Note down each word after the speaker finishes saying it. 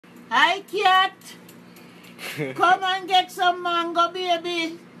Hi, cat. Come and get some mango,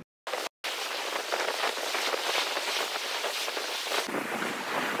 baby.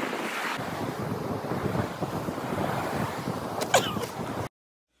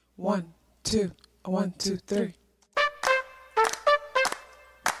 One, two, 1, 2, 3.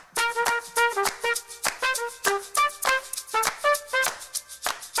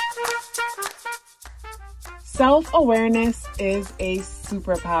 Self-awareness is a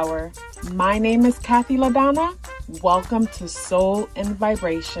superpower. My name is KathyLaDonna. Welcome to Soul and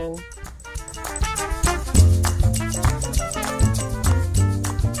Vibration.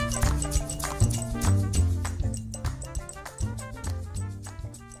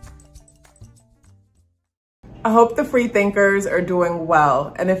 I hope the free thinkers are doing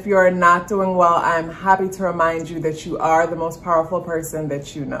well. And if you're not doing well, I'm happy to remind you that you are the most powerful person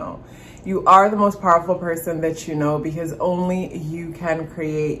that you know. You are the most powerful person that you know because only you can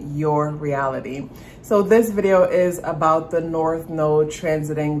create your reality. So this video is about the North Node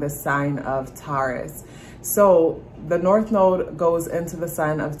transiting the sign of Taurus. So the North Node goes into the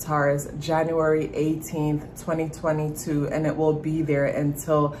sign of Taurus January 18th, 2022, and it will be there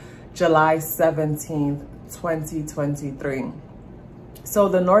until July 17th, 2023. So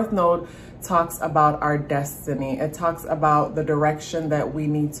the North Node talks about our destiny. It talks about the direction that we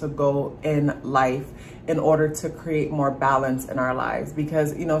need to go in life in order to create more balance in our lives.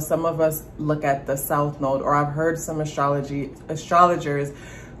 Because, you know, some of us look at the South Node, or I've heard some astrologers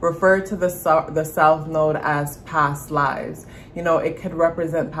refer to the South Node as past lives. You know, it could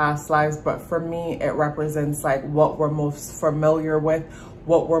represent past lives, but for me, it represents like what we're most familiar with,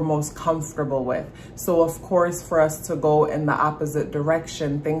 what we're most comfortable with. So of course, for us to go in the opposite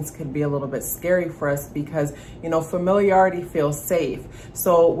direction, things could be a little bit scary for us because, you know, familiarity feels safe.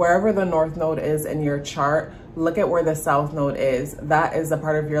 So wherever the North Node is in your chart, look at where the South Node is. That is a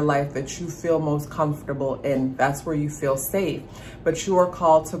part of your life that you feel most comfortable in. That's where you feel safe. But you are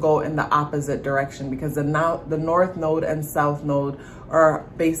called to go in the opposite direction because the North Node and South Node are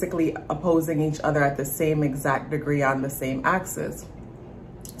basically opposing each other at the same exact degree on the same axis.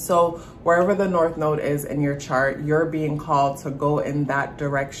 So wherever the North Node is in your chart, you're being called to go in that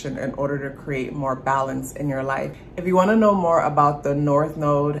direction in order to create more balance in your life. If you want to know more about the North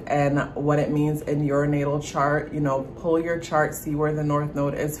Node and what it means in your natal chart, you know, pull your chart, see where the North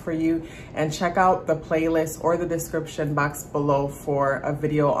Node is for you, and check out the playlist or the description box below for a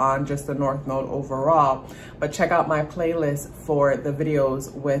video on just the North Node overall. But check out my playlist for the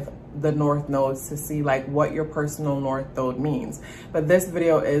videos with the North Nodes to see like what your personal North Node means. But this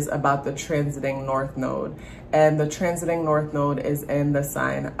video is about the transiting North Node, and the transiting North Node is in the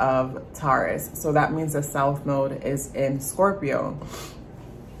sign of Taurus. So that means the South Node is in Scorpio.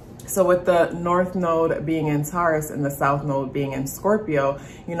 So with the North Node being in Taurus and the South Node being in Scorpio,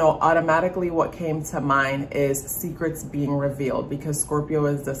 you know, automatically what came to mind is secrets being revealed, because Scorpio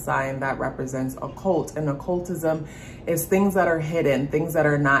is the sign that represents occult, and occultism is things that are hidden, things that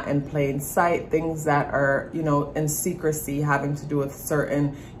are not in plain sight, things that are, you know, in secrecy, having to do with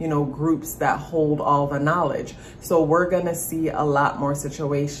certain, you know, groups that hold all the knowledge. So we're gonna see a lot more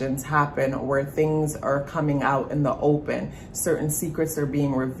situations happen where things are coming out in the open. Certain secrets are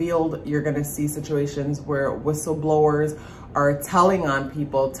being revealed. You're gonna see situations where whistleblowers are telling on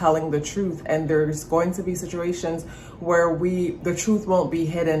people, telling the truth, and there's going to be situations where the truth won't be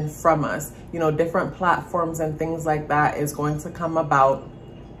hidden from us. You know, different platforms and things like that is going to come about,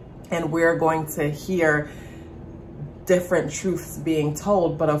 and we're going to hear different truths being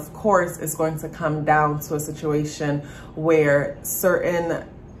told. But of course, it's going to come down to a situation where certain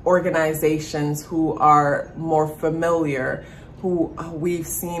organizations who are more familiar, who we've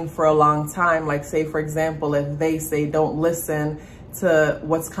seen for a long time, like say, for example, if they say don't listen to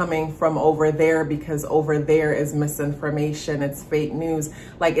what's coming from over there because over there is misinformation, it's fake news,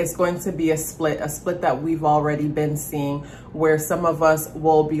 like it's going to be a split that we've already been seeing, where some of us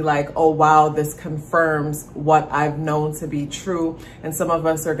will be like, oh wow, this confirms what I've known to be true, and some of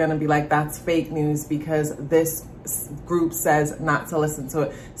us are going to be like, that's fake news because this group says not to listen to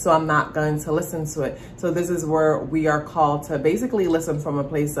it, so I'm not going to listen to it. So this is where we are called to basically listen from a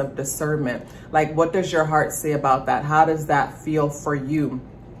place of discernment. Like, what does your heart say about that? How does that feel for you?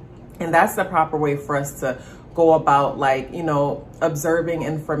 And that's the proper way for us to go about, like, you know, observing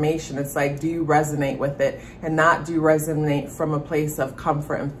information. It's like, do you resonate with it? And not do you resonate from a place of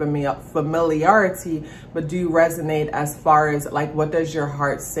comfort and familiarity, but do you resonate as far as like, what does your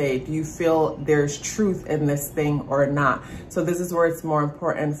heart say? Do you feel there's truth in this thing or not? So this is where it's more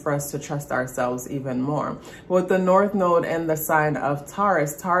important for us to trust ourselves even more. With the North Node and the sign of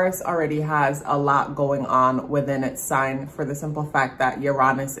Taurus, Taurus already has a lot going on within its sign for the simple fact that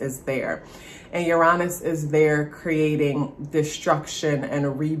Uranus is there. And Uranus is there creating destruction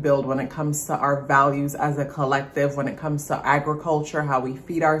and rebuild when it comes to our values as a collective, when it comes to agriculture, how we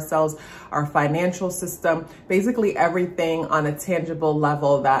feed ourselves, our financial system, basically everything on a tangible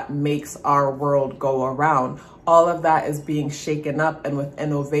level that makes our world go around. All of that is being shaken up, and with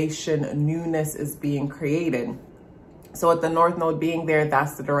innovation, newness is being created. So with the North Node being there,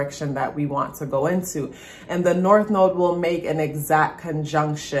 that's the direction that we want to go into. And the North Node will make an exact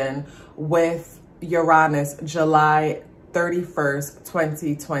conjunction with Uranus July 31st,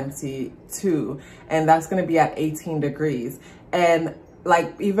 2022. And that's going to be at 18 degrees. And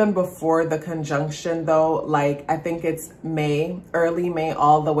like even before the conjunction though, like I think it's May, early May,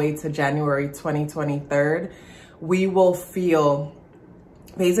 all the way to January 2023, we will feel...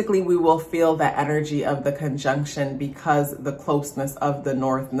 Basically, we will feel the energy of the conjunction because the closeness of the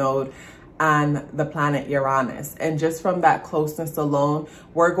North Node and the planet Uranus. And just from that closeness alone,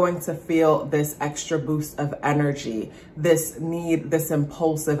 we're going to feel this extra boost of energy, this need, this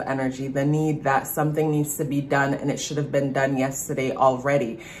impulsive energy, the need that something needs to be done and it should have been done yesterday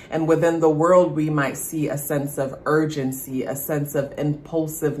already. And within the world, we might see a sense of urgency, a sense of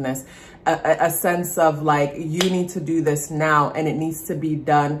impulsiveness, a sense of like, you need to do this now, and it needs to be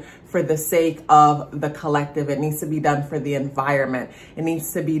done for the sake of the collective. It needs to be done for the environment. It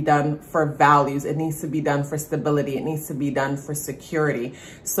needs to be done for values. It needs to be done for stability. It needs to be done for security.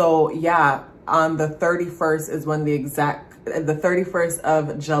 So yeah, on the 31st is when the 31st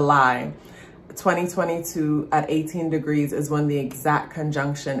of July, 2022 at 18 degrees is when the exact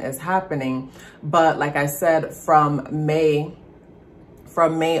conjunction is happening. But like I said, from May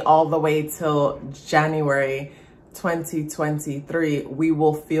all the way till January 2023, we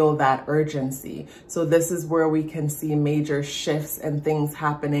will feel that urgency. So this is where we can see major shifts and things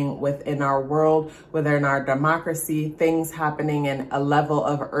happening within our world, within our democracy, things happening in a level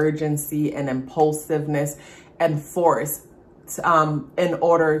of urgency and impulsiveness and force in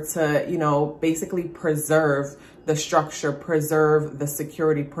order to, you know, basically preserve the structure, preserve the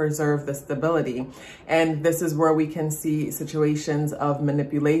security, preserve the stability. And this is where we can see situations of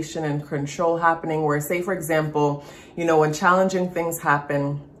manipulation and control happening where, say, for example, you know, when challenging things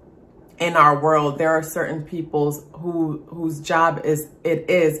happen in our world, there are certain peoples whose job is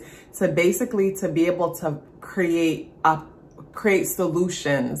to basically to be able to create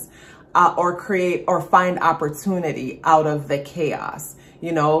solutions or find opportunity out of the chaos.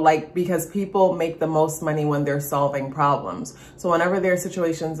 You know, like, because people make the most money when they're solving problems. So whenever there are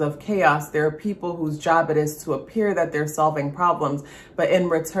situations of chaos, there are people whose job it is to appear that they're solving problems, but in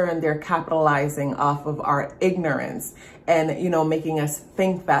return, they're capitalizing off of our ignorance and, you know, making us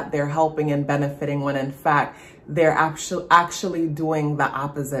think that they're helping and benefiting when in fact, they're actually doing the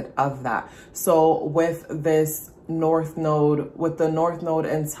opposite of that. So with this North Node, with the North Node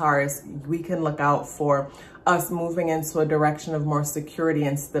in Taurus, we can look out for us moving into a direction of more security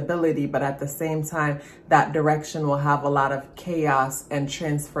and stability, but at the same time, that direction will have a lot of chaos and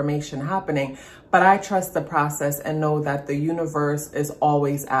transformation happening. But I trust the process and know that the universe is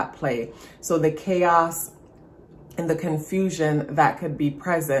always at play. So the chaos and the confusion that could be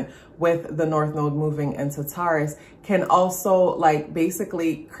present with the North Node moving into Taurus can also like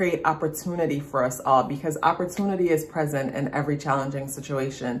basically create opportunity for us all, because opportunity is present in every challenging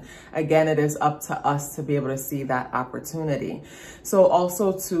situation. Again, it is up to us to be able to see that opportunity. So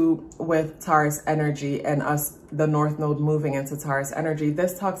also too, with Taurus energy and us, the North Node moving into Taurus energy,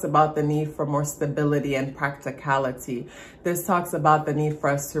 this talks about the need for more stability and practicality. This talks about the need for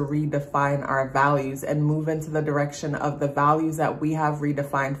us to redefine our values and move into the direction of the values that we have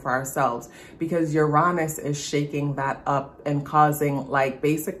redefined for ourselves, because Uranus is shaking that up and causing like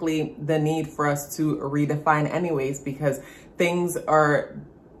basically the need for us to redefine anyways, because things are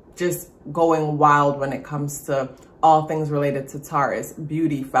just going wild when it comes to all things related to Taurus: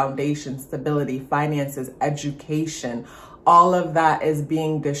 beauty, foundation, stability, finances, education. All of that is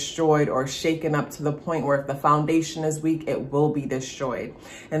being destroyed or shaken up to the point where if the foundation is weak, it will be destroyed.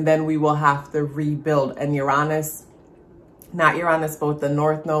 And then we will have to rebuild. And Uranus, not Uranus, but the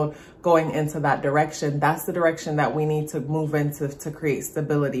North Node going into that direction, that's the direction that we need to move into to create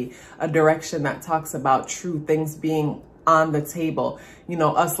stability. A direction that talks about true things being on the table, you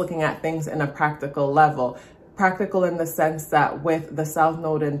know, us looking at things in a practical level. practical in the sense that with the South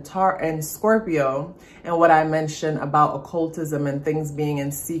Node in Scorpio, and what I mentioned about occultism and things being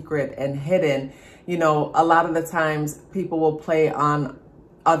in secret and hidden, you know, a lot of the times people will play on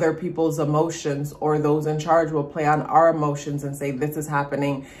other people's emotions, or those in charge will play on our emotions and say, this is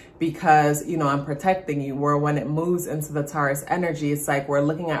happening because, you know, I'm protecting you. Where when it moves into the Taurus energy, it's like we're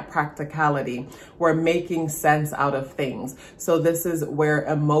looking at practicality. We're making sense out of things. So this is where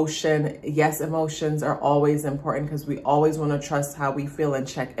emotion, yes, emotions are always important because we always want to trust how we feel and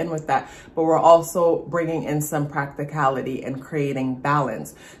check in with that. But we're also bringing in some practicality and creating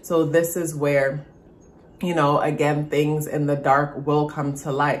balance. So this is where, you know, again, things in the dark will come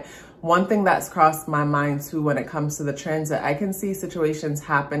to light. One thing that's crossed my mind too when it comes to the transit, I can see situations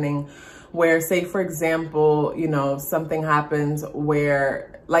happening where, say, for example, you know, something happens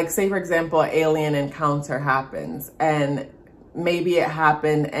where, like, say, for example, an alien encounter happens and maybe it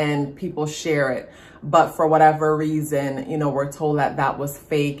happened and people share it. But for whatever reason, you know, we're told that that was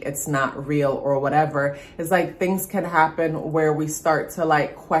fake, it's not real or whatever. It's like things can happen where we start to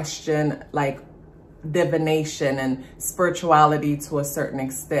like question like divination and spirituality to a certain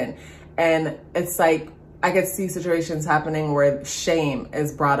extent. And it's like, I could see situations happening where shame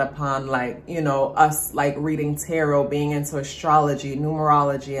is brought upon, like, you know, us like reading tarot, being into astrology,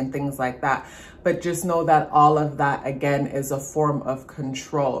 numerology, and things like that. But just know that all of that, again, is a form of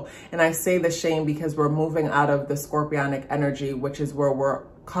control. And I say the shame because we're moving out of the Scorpionic energy, which is where we're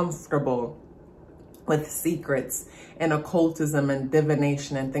comfortable with secrets and occultism and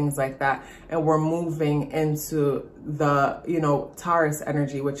divination and things like that. And we're moving into the, you know, Taurus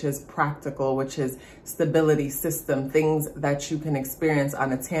energy, which is practical, which is stability, system, things that you can experience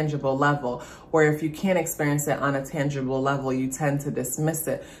on a tangible level. Where if you can't experience it on a tangible level, you tend to dismiss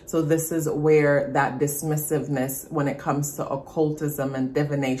it. So this is where that dismissiveness, when it comes to occultism and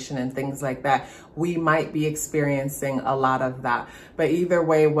divination and things like that, we might be experiencing a lot of that. But either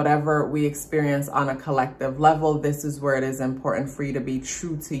way, whatever we experience on a collective level, this is where it is important for you to be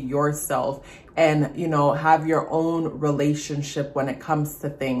true to yourself and, you know, have your own relationship when it comes to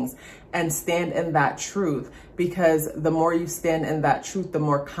things and stand in that truth. Because the more you stand in that truth, the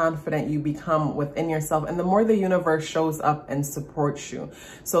more confident you become within yourself and the more the universe shows up and supports you.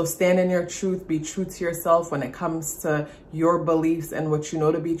 So stand in your truth, be true to yourself when it comes to your beliefs and what you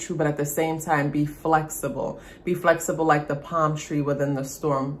know to be true, but at the same time, be flexible. Be flexible like the palm tree within the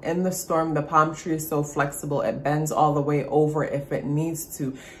storm. In the storm, the palm tree is so flexible, it bends all the way over if it needs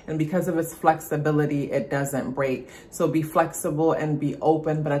to. And because of its flexibility, it doesn't break. So be flexible and be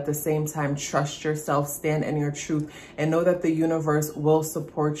open, but at the same time, trust yourself, stand in your truth, and know that the universe will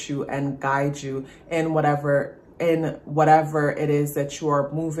support you and guide you in whatever it is that you are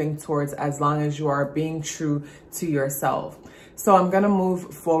moving towards, as long as you are being true to yourself. So I'm going to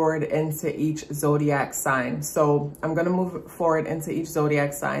move forward into each zodiac sign. So I'm going to move forward into each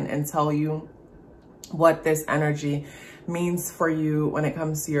zodiac sign and tell you what this energy means for you when it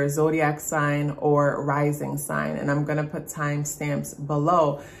comes to your zodiac sign or rising sign. And I'm going to put timestamps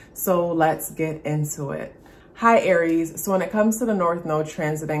below. So let's get into it. Hi, Aries. So when it comes to the North Node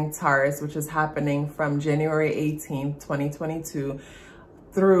transiting Taurus, which is happening from January 18th, 2022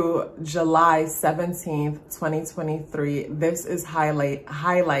 through July 17th, 2023, this is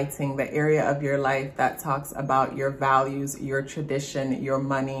highlighting the area of your life that talks about your values, your tradition, your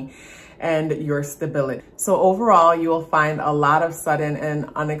money, and your stability. So overall, you will find a lot of sudden and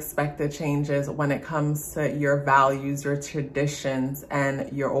unexpected changes when it comes to your values, your traditions,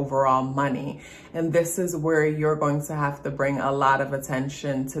 and your overall money. And this is where you're going to have to bring a lot of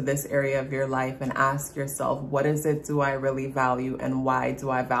attention to this area of your life and ask yourself, what is it do I really value, and why do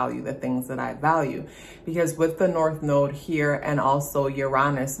I value the things that I value? Because with the North Node here and also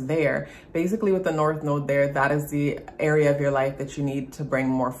Uranus there, basically with the North Node there, that is the area of your life that you need to bring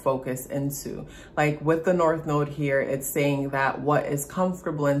more focus into. Like with the North Node here, it's saying that what is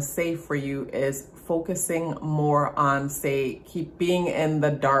comfortable and safe for you is focusing more on, say, keep being in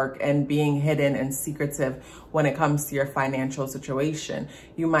the dark and being hidden and secretive when it comes to your financial situation.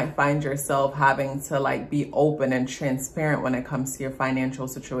 You might find yourself having to like be open and transparent when it comes to your financial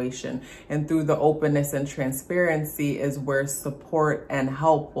situation. And through the openness and transparency is where support and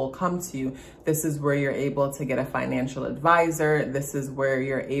help will come to you. This is where you're able to get a financial advisor. This is where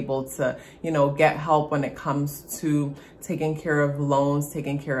you're able to, you know, get help when it comes to taking care of loans,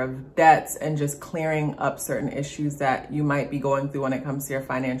 taking care of debts, and just clearing up certain issues that you might be going through when it comes to your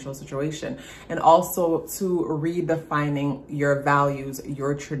financial situation. And also to redefining your values,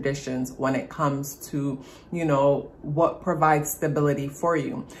 your traditions when it comes to, you know, what provides stability for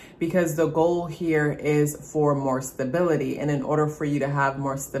you. Because the goal here is for more stability. And in order for you to have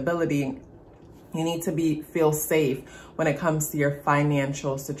more stability, You need to feel safe when it comes to your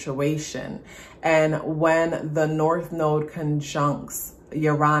financial situation. And when the North Node conjuncts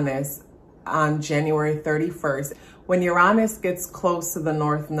Uranus on January 31st, when Uranus gets close to the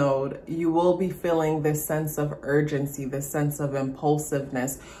North Node, you will be feeling this sense of urgency, this sense of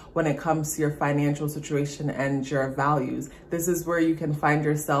impulsiveness when it comes to your financial situation and your values. This is where you can find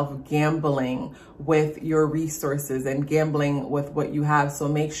yourself gambling with your resources and gambling with what you have. So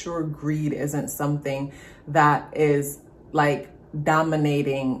make sure greed isn't something that is like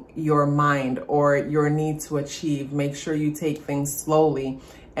dominating your mind or your need to achieve. Make sure you take things slowly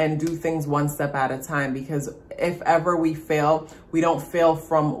and do things one step at a time, because if ever we fail, we don't fail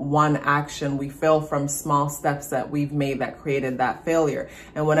from one action. We fail from small steps that we've made that created that failure.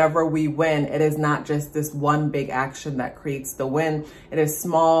 And whenever we win, it is not just this one big action that creates the win. It is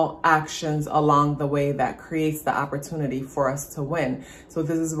small actions along the way that creates the opportunity for us to win. So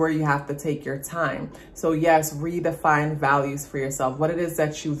this is where you have to take your time. So yes, redefine values for yourself. What it is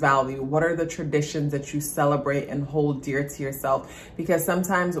that you value. What are the traditions that you celebrate and hold dear to yourself? Because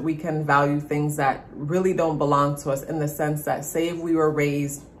sometimes we can value things that really don't belong to us, in the sense that, say if we were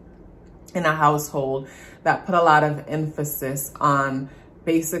raised in a household that put a lot of emphasis on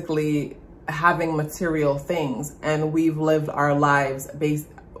basically having material things, and we've lived our lives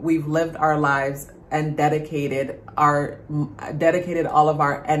and dedicated all of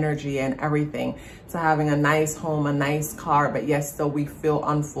our energy and everything to having a nice home, a nice car, but yes, still we feel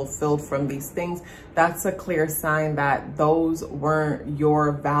unfulfilled from these things. That's a clear sign that those weren't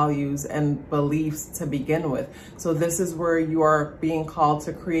your values and beliefs to begin with. So this is where you are being called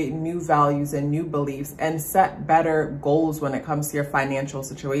to create new values and new beliefs and set better goals when it comes to your financial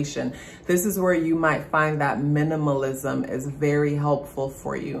situation. This is where you might find that minimalism is very helpful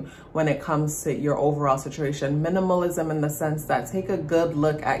for you when it comes to your overall situation. Minimalism in the sense that, take a good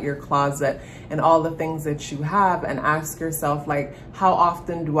look at your closet and all the things that you have and ask yourself, like, how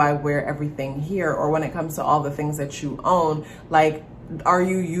often do I wear everything here? Or when it comes to all the things that you own, like, are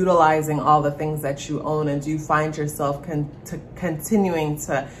you utilizing all the things that you own? And do you find yourself continuing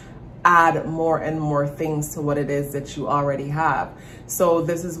to add more and more things to what it is that you already have? So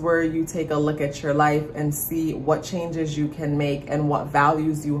this is where you take a look at your life and see what changes you can make and what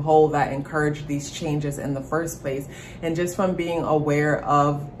values you hold that encourage these changes in the first place. And just from being aware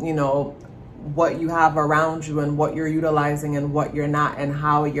of, you know, what you have around you and what you're utilizing and what you're not, and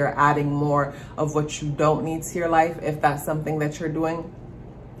how you're adding more of what you don't need to your life, if that's something that you're doing.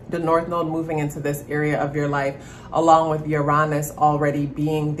 The North Node moving into this area of your life, along with Uranus already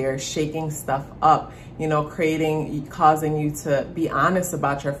being there, shaking stuff up, you know, causing you to be honest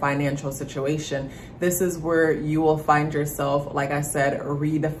about your financial situation. This is where you will find yourself, like I said,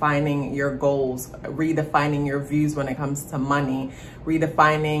 redefining your goals, redefining your views when it comes to money,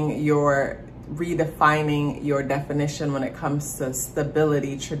 redefining your definition when it comes to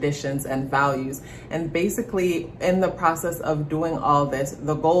stability, traditions, and values. And basically, in the process of doing all this,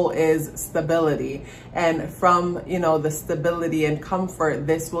 the goal is stability. And from, you know, the stability and comfort,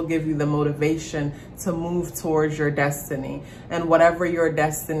 this will give you the motivation to move towards your destiny. And whatever your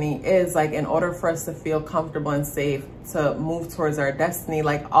destiny is, like, in order for us to feel comfortable and safe to move towards our destiny,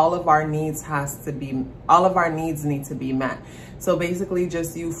 like, all of our needs need to be met. So basically,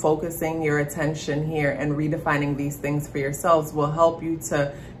 just you focusing your attention here and redefining these things for yourselves will help you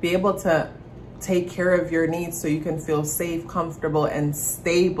to be able to take care of your needs so you can feel safe, comfortable, and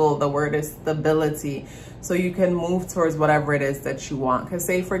stable. The word is stability. So you can move towards whatever it is that you want. Because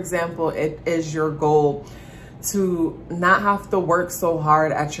say, for example, it is your goal to not have to work so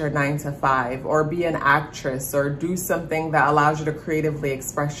hard at your 9 to 5, or be an actress, or do something that allows you to creatively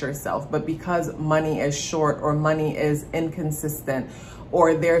express yourself. But because money is short, or money is inconsistent,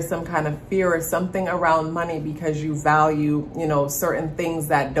 or there's some kind of fear or something around money because you value, you know, certain things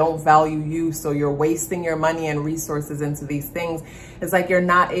that don't value you, so you're wasting your money and resources into these things. It's like you're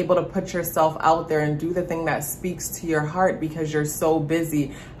not able to put yourself out there and do the thing that speaks to your heart because you're so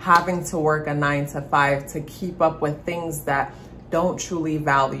busy having to work a 9 to 5 to keep up with things that don't truly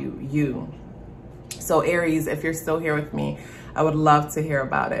value you. So Aries, if you're still here with me, I would love to hear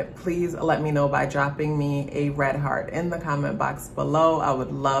about it. Please let me know by dropping me a red heart in the comment box below. I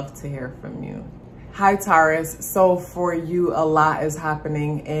would love to hear from you. Hi Taurus, so for you, a lot is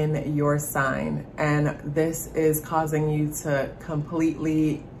happening in your sign, and this is causing you to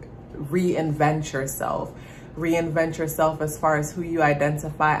completely reinvent yourself. Reinvent yourself as far as who you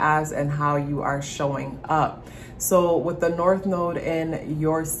identify as and how you are showing up. So with the North Node in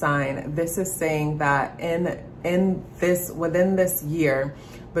your sign, this is saying that within this year,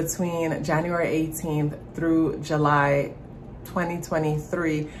 between January 18th through July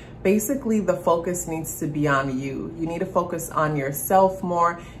 2023, basically the focus needs to be on you. You need to focus on yourself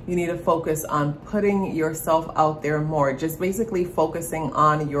more. You need to focus on putting yourself out there more, just basically focusing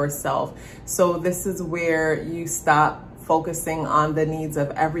on yourself. So this is where you stop focusing on the needs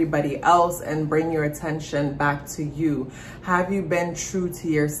of everybody else and bring your attention back to you. Have you been true to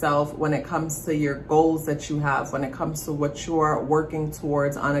yourself when it comes to your goals that you have, when it comes to what you are working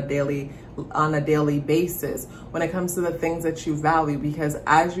towards on a daily basis, when it comes to the things that you value? Because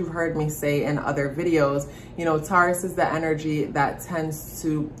as you've heard me say in other videos, you know, Taurus is the energy that tends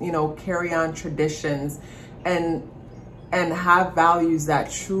to, you know, carry on traditions and have values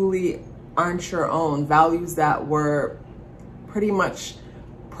that truly aren't your own, values that were pretty much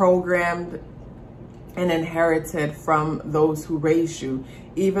programmed and inherited from those who raised you.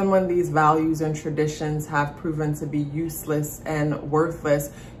 Even when these values and traditions have proven to be useless and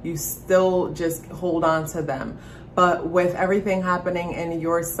worthless, you still just hold on to them. But with everything happening in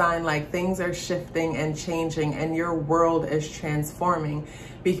your sign, like, things are shifting and changing and your world is transforming.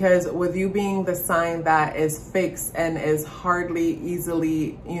 Because with you being the sign that is fixed and is hardly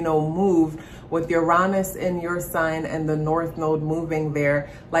easily, you know, moved, with Uranus in your sign and the North Node moving there,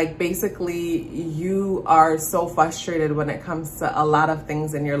 like, basically you are so frustrated when it comes to a lot of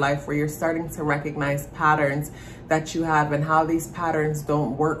things in your life, where you're starting to recognize patterns that you have and how these patterns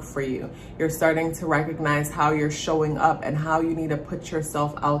don't work for you. You're starting to recognize how you're showing up and how you need to put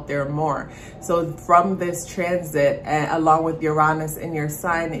yourself out there more. So from this transit, along with Uranus in your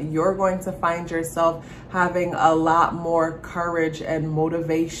sign, you're going to find yourself having a lot more courage and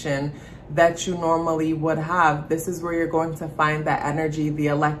motivation that you normally would have. This is where you're going to find that energy, the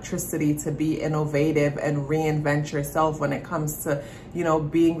electricity to be innovative and reinvent yourself when it comes to, you know,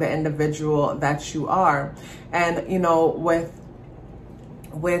 being the individual that you are. And, you know, with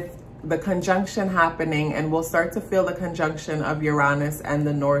the conjunction happening, and we'll start to feel the conjunction of Uranus and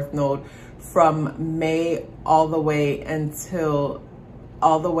the North Node from May all the way until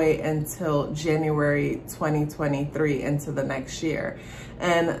January 2023, into the next year.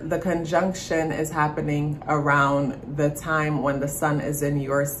 And the conjunction is happening around the time when the sun is in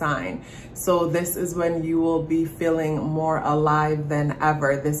your sign. So this is when you will be feeling more alive than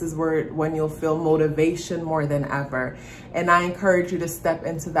ever. This is when you'll feel motivation more than ever. And I encourage you to step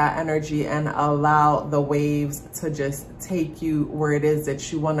into that energy and allow the waves to just take you where it is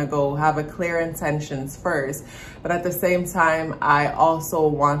that you want to go. Have a clear intentions first. But at the same time, I also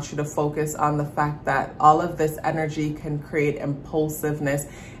want you to focus on the fact that all of this energy can create impulsiveness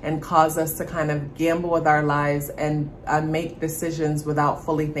and cause us to kind of gamble with our lives and make decisions without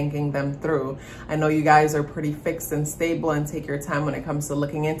fully thinking them through. I know you guys are pretty fixed and stable and take your time when it comes to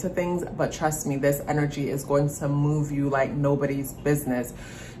looking into things, but trust me, this energy is going to move you like nobody's business.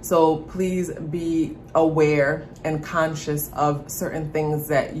 So please be aware and conscious of certain things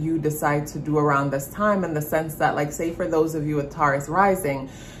that you decide to do around this time, in the sense that, like, say for those of you with Taurus rising,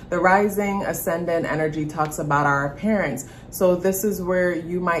 the rising ascendant energy talks about our appearance. So this is where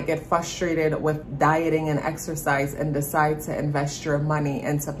you might get frustrated with dieting and exercise and decide to invest your money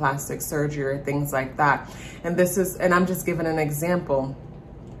into plastic surgery or things like that. And this is, and I'm just giving an example.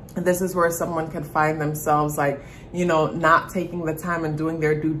 This is where someone can find themselves, like, you know, not taking the time and doing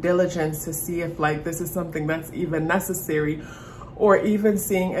their due diligence to see if, like, this is something that's even necessary, or even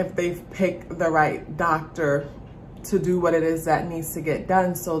seeing if they've picked the right doctor to do what it is that needs to get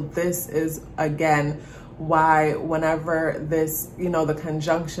done. So this is, again, why whenever this, you know, the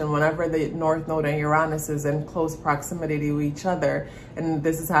conjunction, whenever the North Node and Uranus is in close proximity to each other, and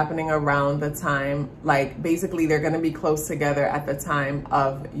this is happening around the time, like, basically they're going to be close together at the time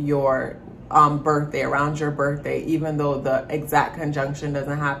of your birthday, around your birthday, even though the exact conjunction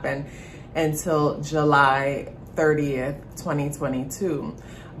doesn't happen until July 30th, 2022.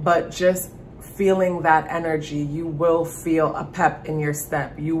 But just feeling that energy, you will feel a pep in your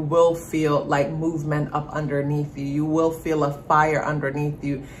step. You will feel like movement up underneath you. You will feel a fire underneath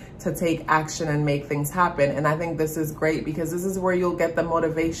you to take action and make things happen. And I think this is great, because this is where you'll get the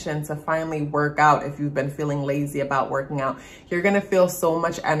motivation to finally work out. If you've been feeling lazy about working out, you're going to feel so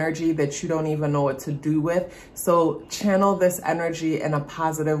much energy that you don't even know what to do with. So channel this energy in a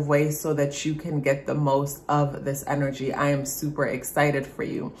positive way so that you can get the most of this energy. I am super excited for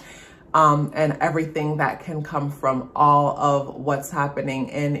you. And everything that can come from all of what's happening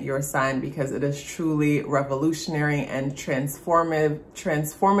in your sign, because it is truly revolutionary and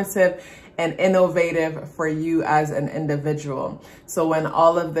transformative and innovative for you as an individual. So when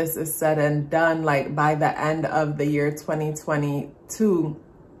all of this is said and done, like by the end of the year 2022,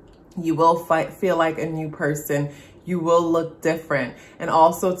 you will feel like a new person. You will look different. And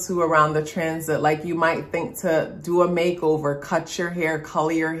also too, around the transit, like you might think to do a makeover, cut your hair,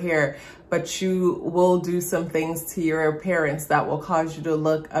 color your hair, but you will do some things to your appearance that will cause you to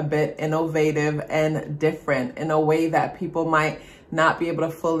look a bit innovative and different in a way that people might not be able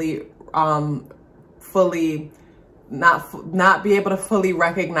to not be able to fully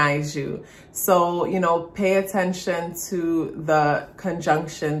recognize you. So, you know, pay attention to the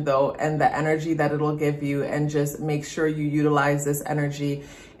conjunction though, and the energy that it'll give you, and just make sure you utilize this energy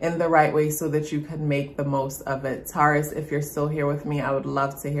in the right way so that you can make the most of it. Taurus, if you're still here with me, I would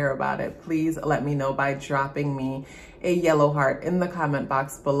love to hear about it. Please let me know by dropping me a yellow heart in the comment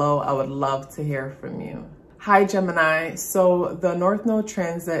box below. I would love to hear from you. Hi Gemini, so the North Node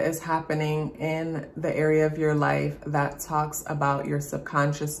transit is happening in the area of your life that talks about your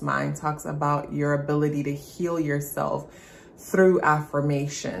subconscious mind, talks about your ability to heal yourself through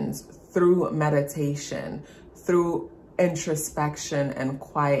affirmations, through meditation, through introspection and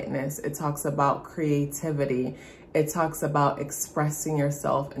quietness. It talks about creativity. It talks about expressing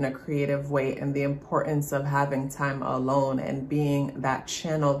yourself in a creative way and the importance of having time alone and being that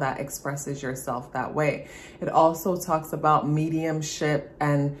channel that expresses yourself that way. It also talks about mediumship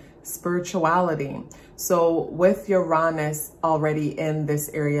and spirituality. So with Uranus already in this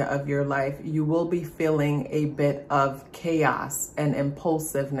area of your life, you will be feeling a bit of chaos and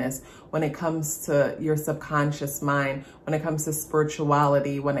impulsiveness when it comes to your subconscious mind, when it comes to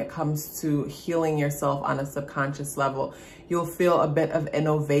spirituality, when it comes to healing yourself on a subconscious level. You'll feel a bit of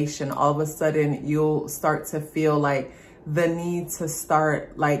innovation. All of a sudden, you'll start to feel like the need to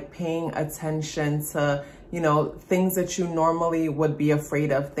start like paying attention to, you know, things that you normally would be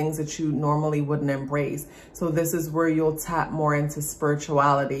afraid of, things that you normally wouldn't embrace. So this is where you'll tap more into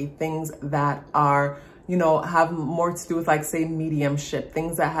spirituality, things that are, you know, have more to do with, like, say, mediumship,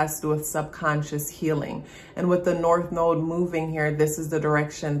 things that has to do with subconscious healing. And with the North Node moving here, this is the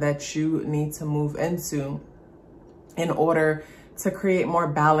direction that you need to move into in order to create more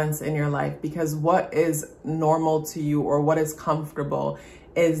balance in your life. Because what is normal to you, or what is comfortable,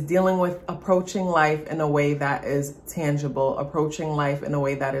 is dealing with approaching life in a way that is tangible, approaching life in a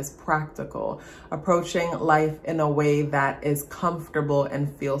way that is practical, approaching life in a way that is comfortable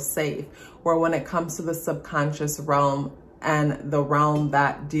and feels safe. Where when it comes to the subconscious realm and the realm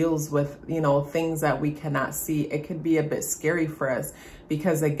that deals with, you know, things that we cannot see, it could be a bit scary for us,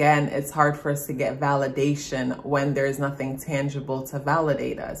 because again, it's hard for us to get validation when there's nothing tangible to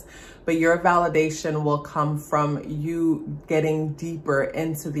validate us. But your validation will come from you getting deeper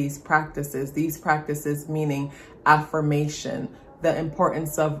into these practices meaning affirmation, the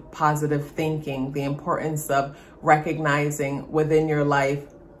importance of positive thinking, the importance of recognizing within your life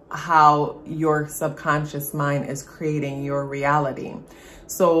how your subconscious mind is creating your reality.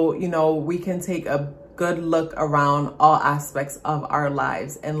 So, you know, we can take a good look around all aspects of our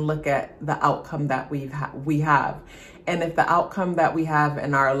lives and look at the outcome that we have. And if the outcome that we have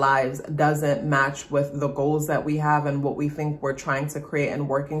in our lives doesn't match with the goals that we have and what we think we're trying to create and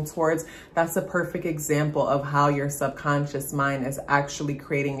working towards, that's a perfect example of how your subconscious mind is actually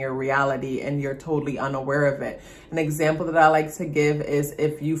creating your reality and you're totally unaware of it. An example that I like to give is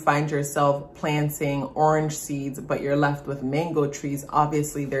if you find yourself planting orange seeds, but you're left with mango trees,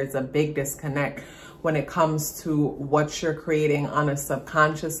 obviously there's a big disconnect when it comes to what you're creating on a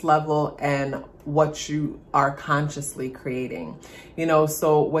subconscious level and what you are consciously creating. You know,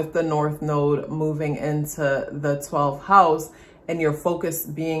 so with the North Node moving into the 12th house and your focus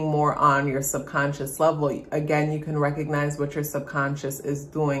being more on your subconscious level, again, you can recognize what your subconscious is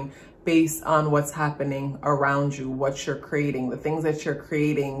doing based on what's happening around you, what you're creating, the things that you're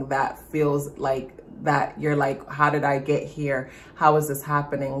creating that feels like that you're like, how did I get here? How is this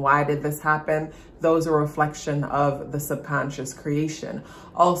happening? Why did this happen? Those are a reflection of the subconscious creation.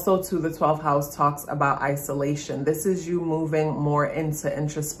 Also, too, the 12th house talks about isolation. This is you moving more into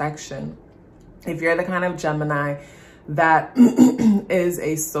introspection. If you're the kind of Gemini that is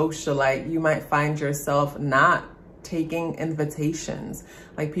a socialite, you might find yourself not taking invitations.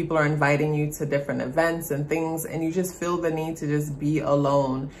 Like, people are inviting you to different events and things, and you just feel the need to just be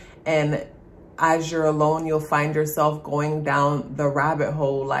alone. And as you're alone, you'll find yourself going down the rabbit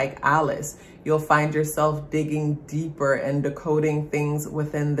hole like Alice. You'll find yourself digging deeper and decoding things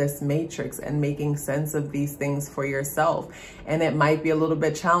within this matrix and making sense of these things for yourself. And it might be a little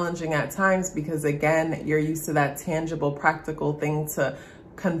bit challenging at times because, again, you're used to that tangible, practical thing to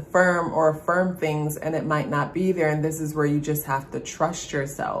confirm or affirm things, and it might not be there. And this is where you just have to trust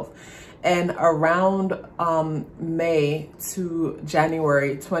yourself. And around May to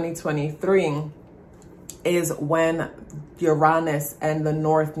January 2023 is when Uranus and the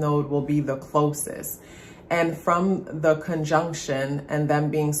North Node will be the closest. And from the conjunction and them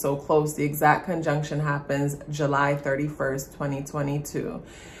being so close, the exact conjunction happens July 31st, 2022.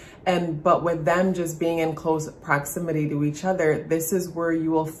 But with them just being in close proximity to each other, this is where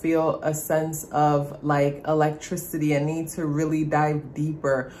you will feel a sense of like electricity and need to really dive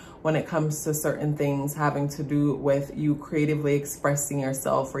deeper when it comes to certain things having to do with you creatively expressing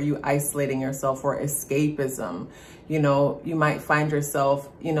yourself, or you isolating yourself, or escapism. You know, you might find yourself,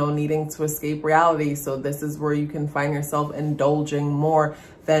 you know, needing to escape reality. So this is where you can find yourself indulging more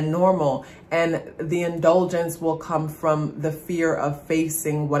than normal. And the indulgence will come from the fear of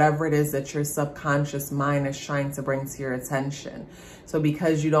facing whatever it is that your subconscious mind is trying to bring to your attention. So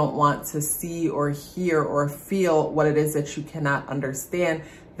because you don't want to see or hear or feel what it is that you cannot understand,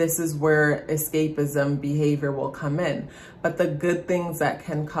 this is where escapism behavior will come in. But the good things that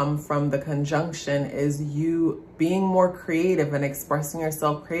can come from the conjunction is you being more creative and expressing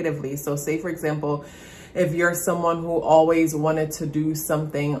yourself creatively. So say, for example, if you're someone who always wanted to do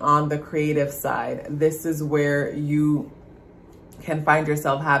something on the creative side, this is where you can find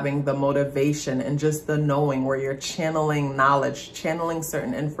yourself having the motivation and just the knowing, where you're channeling knowledge, channeling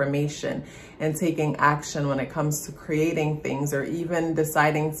certain information, and taking action when it comes to creating things, or even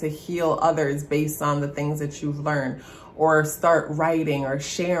deciding to heal others based on the things that you've learned, or start writing or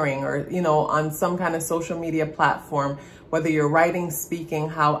sharing, or, you know, on some kind of social media platform, whether you're writing, speaking,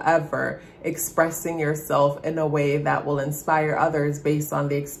 however, expressing yourself in a way that will inspire others based on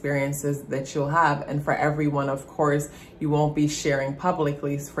the experiences that you'll have. And for everyone, of course, you won't be sharing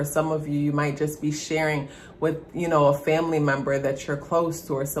publicly. For some of you, you might just be sharing with, you know, a family member that you're close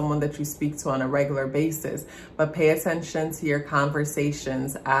to, or someone that you speak to on a regular basis. But pay attention to your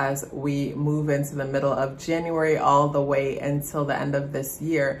conversations as we move into the middle of January all the way until the end of this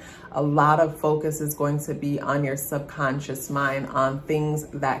year. A lot of focus is going to be on your subconscious mind, on things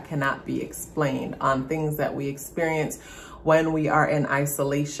that cannot be explained, on things that we experience when we are in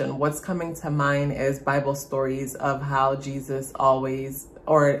isolation. What's coming to mind is Bible stories of how Jesus always,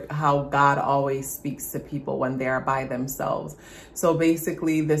 or how God always speaks to people when they are by themselves. So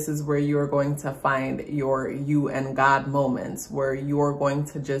basically, this is where you're going to find your you and God moments, where you're going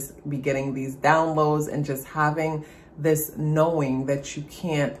to just be getting these downloads and just having this knowing that you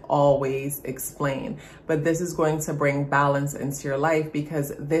can't always explain. But this is going to bring balance into your life,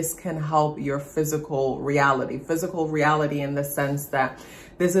 because this can help your physical reality in the sense that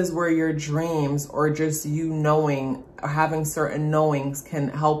this is where your dreams, or just you knowing, or having certain knowings, can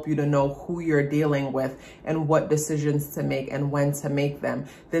help you to know who you're dealing with and what decisions to make and when to make them.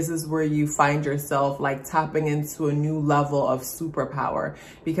 This is where you find yourself like tapping into a new level of superpower.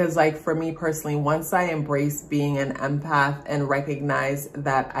 Because like for me personally, once I embrace being an empath and recognize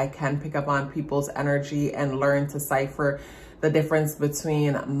that I can pick up on people's energy and learn to cipher the difference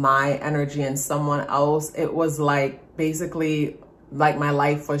between my energy and someone else, it was like basically like my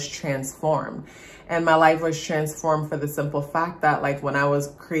life was transformed. And my life was transformed for the simple fact that, like, when I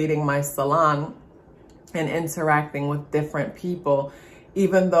was creating my salon and interacting with different people,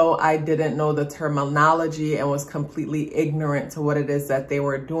 even though I didn't know the terminology and was completely ignorant to what it is that they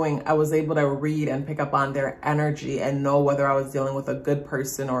were doing, I was able to read and pick up on their energy and know whether I was dealing with a good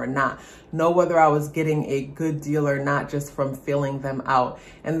person or not, know whether I was getting a good deal or not, just from feeling them out.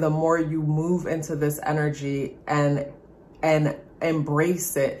 And the more you move into this energy and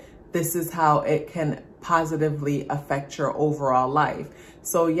embrace it, this is how it can positively affect your overall life.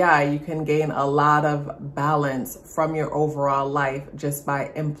 So yeah, you can gain a lot of balance from your overall life just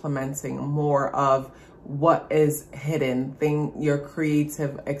by implementing more of what is hidden, your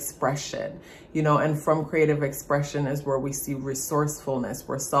creative expression, you know. And from creative expression is where we see resourcefulness.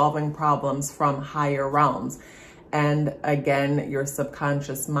 We're solving problems from higher realms. And again, your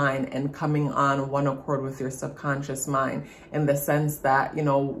subconscious mind, and coming on one accord with your subconscious mind, in the sense that, you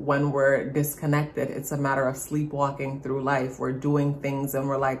know, when we're disconnected, it's a matter of sleepwalking through life. We're doing things and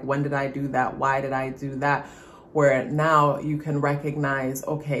we're like, when did I do that? Why did I do that? Where now you can recognize,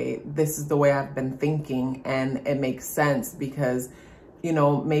 okay, this is the way I've been thinking, and it makes sense because, you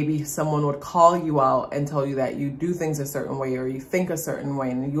know, maybe someone would call you out and tell you that you do things a certain way, or you think a certain way,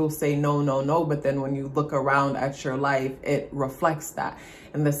 and you'll say no, no, no. But then when you look around at your life, it reflects that.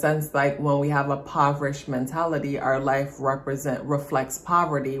 In the sense, like, when we have a impoverished mentality, our life reflects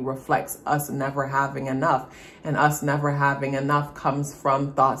poverty, reflects us never having enough. And us never having enough comes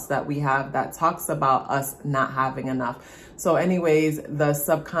from thoughts that we have that talks about us not having enough. So anyways, the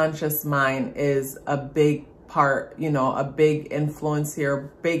subconscious mind is a big part, you know, a big influence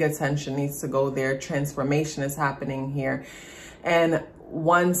here. Big attention needs to go there. Transformation is happening here. And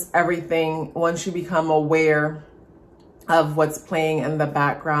once you become aware of what's playing in the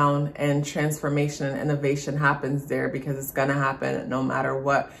background, and transformation and innovation happens there, because it's going to happen no matter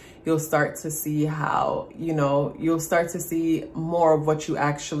what. You'll start to see how, you know, you'll start to see more of what you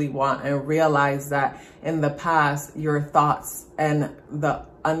actually want, and realize that in the past, your thoughts and the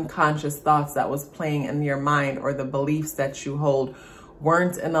unconscious thoughts that was playing in your mind, or the beliefs that you hold,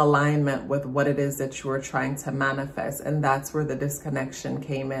 weren't in alignment with what it is that you were trying to manifest. And that's where the disconnection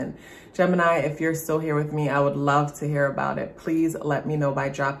came in. Gemini, if you're still here with me, I would love to hear about it. Please let me know by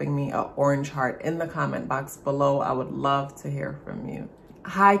dropping me an orange heart in the comment box below. I would love to hear from you.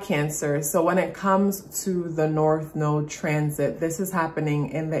 Hi, Cancer. So when it comes to the North Node transit, this is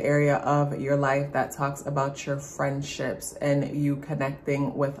happening in the area of your life that talks about your friendships and you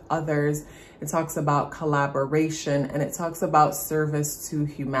connecting with others. It talks about collaboration, and it talks about service to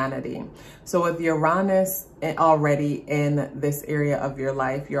humanity. So with Uranus already in this area of your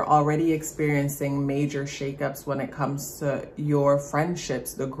life, you're already experiencing major shakeups when it comes to your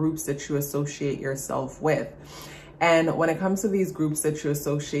friendships, the groups that you associate yourself with. And when it comes to these groups that you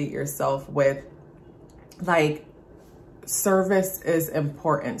associate yourself with, like, service is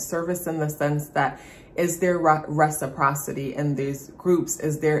important. Service in the sense that, is there reciprocity in these groups?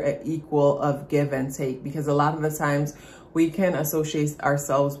 Is there an equal of give and take? Because a lot of the times we can associate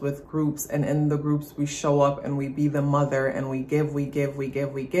ourselves with groups, and in the groups we show up and we be the mother, and we give,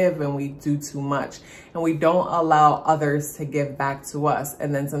 and we do too much, and we don't allow others to give back to us.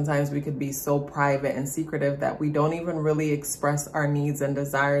 And then sometimes we could be so private and secretive that we don't even really express our needs and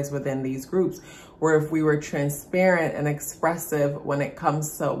desires within these groups. Where if we were transparent and expressive when it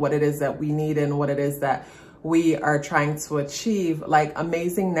comes to what it is that we need and what it is that we are trying to achieve, like,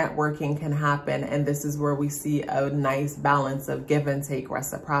 amazing networking can happen. And this is where we see a nice balance of give and take,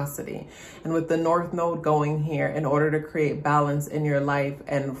 reciprocity. And with the North Node going here, in order to create balance in your life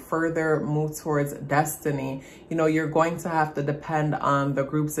and further move towards destiny, you know, you're going to have to depend on the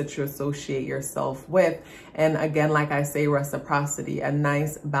groups that you associate yourself with. And again, like I say, reciprocity, a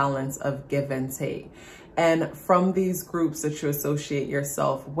nice balance of give and take. And from these groups that you associate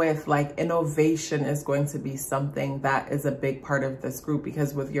yourself with, like, innovation is going to be something that is a big part of this group,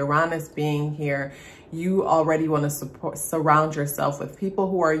 because with Uranus being here, you already want to surround yourself with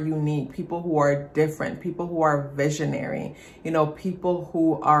people who are unique, people who are different, people who are visionary, you know, people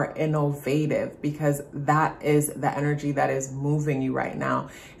who are innovative, because that is the energy that is moving you right now.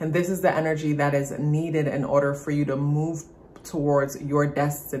 And this is the energy that is needed in order for you to move towards your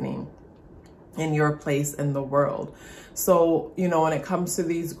destiny in your place in the world. So, you know, when it comes to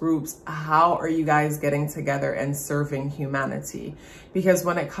these groups, how are you guys getting together and serving humanity? Because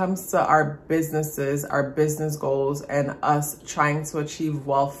when it comes to our businesses, our business goals, and us trying to achieve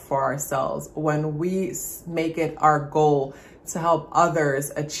wealth for ourselves, when we make it our goal to help others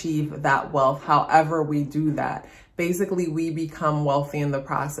achieve that wealth, however we do that, basically we become wealthy in the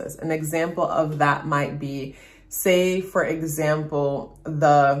process. An example of that might be, say, for example,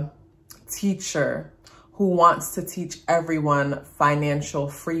 the teacher who wants to teach everyone financial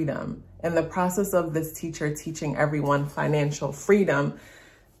freedom. In the process of this teacher teaching everyone financial freedom,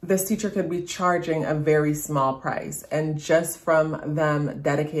 this teacher could be charging a very small price. And just from them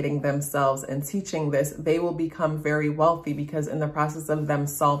dedicating themselves and teaching this, they will become very wealthy, because in the process of them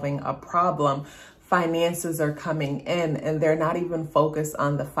solving a problem, finances are coming in, and they're not even focused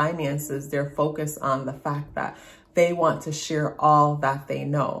on the finances. They're focused on the fact that they want to share all that they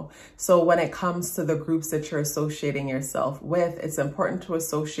know. So when it comes to the groups that you're associating yourself with, it's important to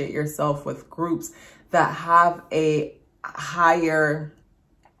associate yourself with groups that have a higher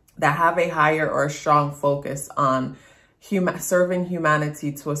or a strong focus on serving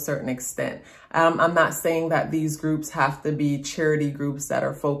humanity to a certain extent. I'm not saying that these groups have to be charity groups that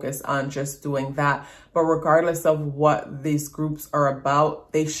are focused on just doing that, but regardless of what these groups are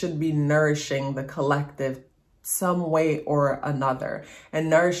about, they should be nourishing the collective some way or another. And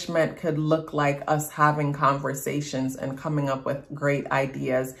nourishment could look like us having conversations and coming up with great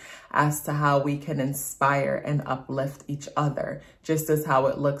ideas as to how we can inspire and uplift each other, just as how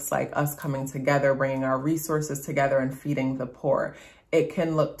it looks like us coming together, bringing our resources together and feeding the poor. It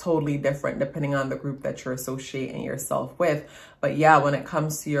can look totally different depending on the group that you're associating yourself with. But yeah, when it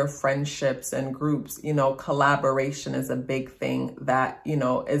comes to your friendships and groups, you know, collaboration is a big thing that, you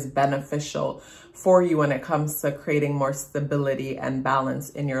know, is beneficial for you when it comes to creating more stability and balance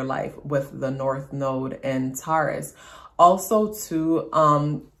in your life with the North Node in Taurus. Also too,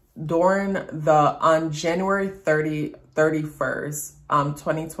 on January 31st,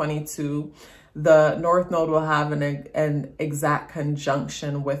 2022, the North Node will have an exact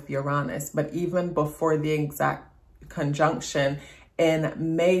conjunction with Uranus. But even before the exact conjunction, in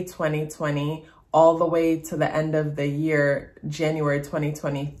May 2020, all the way to the end of the year, January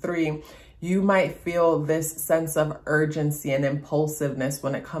 2023, you might feel this sense of urgency and impulsiveness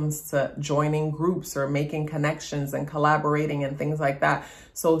when it comes to joining groups or making connections and collaborating and things like that.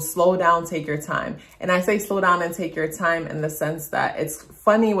 So slow down, take your time. And I say slow down and take your time in the sense that it's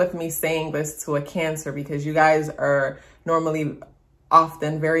funny with me saying this to a Cancer, because you guys are normally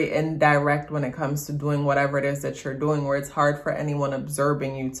often very indirect when it comes to doing whatever it is that you're doing, where it's hard for anyone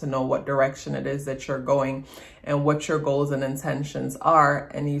observing you to know what direction it is that you're going and what your goals and intentions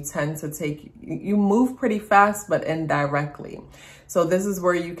are. And you tend to you move pretty fast, but indirectly. So this is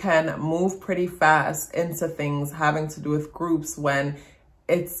where you can move pretty fast into things having to do with groups, when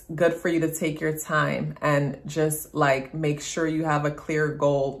it's good for you to take your time and just like make sure you have a clear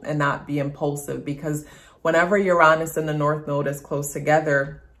goal and not be impulsive, because whenever Uranus and the North Node is close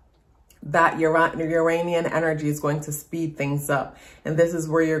together, that Uranian energy is going to speed things up. And this is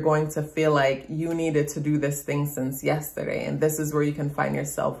where you're going to feel like you needed to do this thing since yesterday. And this is where you can find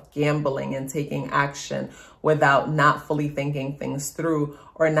yourself gambling and taking action without not fully thinking things through,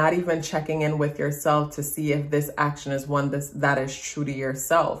 or not even checking in with yourself to see if this action is one that is true to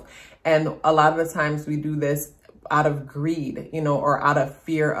yourself. And a lot of the times we do this out of greed, you know, or out of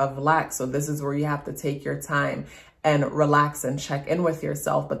fear of lack. So this is where you have to take your time and relax and check in with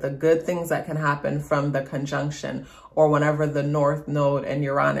yourself. But the good things that can happen from the conjunction, or whenever the North Node and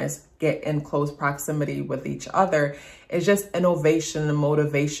Uranus get in close proximity with each other, is just innovation and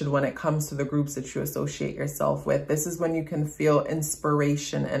motivation when it comes to the groups that you associate yourself with. This is when you can feel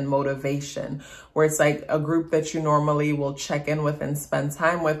inspiration and motivation, where it's like a group that you normally will check in with and spend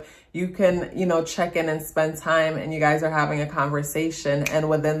time with. You can, you know, check in and spend time, and you guys are having a conversation. And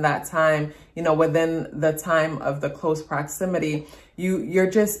within that time, you know, within the time of the close proximity, you're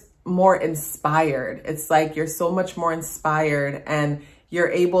just more inspired. It's like you're so much more inspired, and you're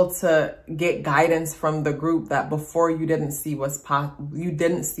able to get guidance from the group that before you didn't see was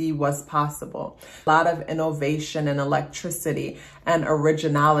possible. A lot of innovation and electricity and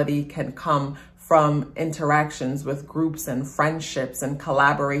originality can come from interactions with groups and friendships and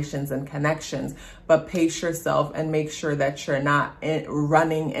collaborations and connections. But pace yourself and make sure that you're not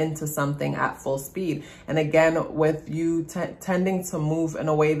running into something at full speed. And again, with you tending to move in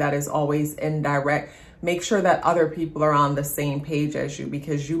a way that is always indirect, make sure that other people are on the same page as you,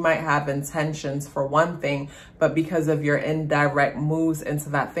 because you might have intentions for one thing, but because of your indirect moves into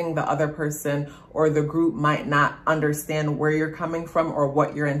that thing, the other person or the group might not understand where you're coming from or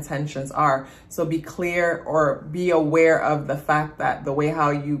what your intentions are. So be clear, or be aware of the fact that the way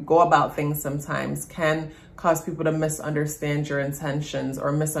how you go about things sometimes can cause people to misunderstand your intentions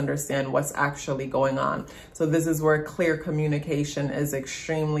or misunderstand what's actually going on. So this is where clear communication is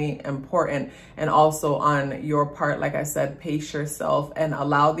extremely important. And also on your part, like I said, pace yourself and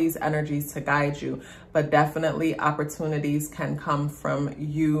allow these energies to guide you. But definitely opportunities can come from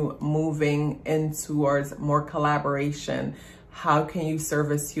you moving in towards more collaboration. How can you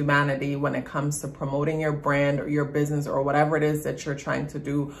service humanity when it comes to promoting your brand or your business or whatever it is that you're trying to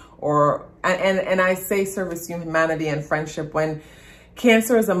do? And I say service humanity and friendship when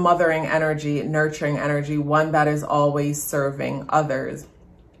Cancer is a mothering energy, nurturing energy, one that is always serving others.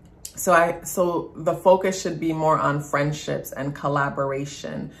 So the focus should be more on friendships and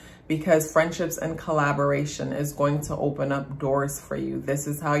collaboration, because friendships and collaboration is going to open up doors for you. This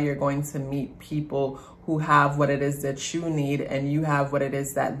is how you're going to meet people who have what it is that you need, and you have what it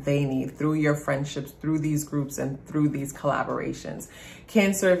is that they need, through your friendships, through these groups, and through these collaborations.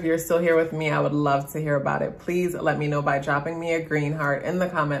 Cancer, if you're still here with me, I would love to hear about it. Please let me know by dropping me a green heart in the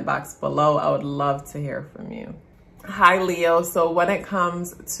comment box below. I would love to hear from you. Hi, Leo. So when it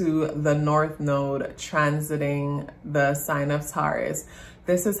comes to the North Node transiting the sign of Taurus,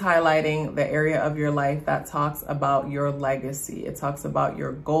 this is highlighting the area of your life that talks about your legacy. It talks about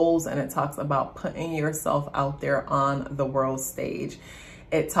your goals, and it talks about putting yourself out there on the world stage.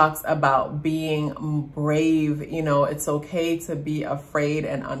 It talks about being brave. You know, it's okay to be afraid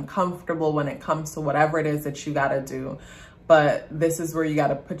and uncomfortable when it comes to whatever it is that you got to do. But this is where you got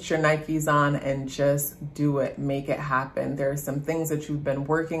to put your Nikes on and just do it, make it happen. There are some things that you've been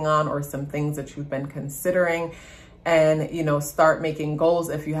working on, or some things that you've been considering. And, you know, start making goals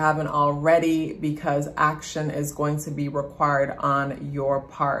if you haven't already, because action is going to be required on your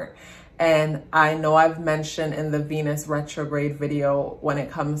part. And I know I've mentioned in the Venus retrograde video, when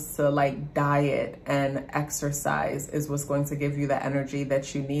it comes to like diet and exercise is what's going to give you the energy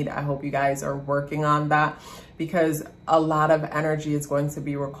that you need. I hope you guys are working on that, because a lot of energy is going to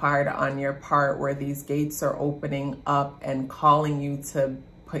be required on your part, where these gates are opening up and calling you to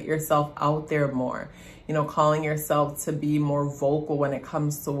put yourself out there more, you know, calling yourself to be more vocal when it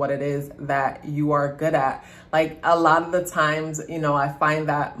comes to what it is that you are good at. Like a lot of the times, you know, I find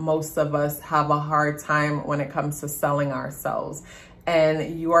that most of us have a hard time when it comes to selling ourselves.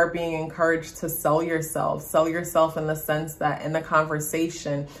 And you are being encouraged to sell yourself in the sense that in the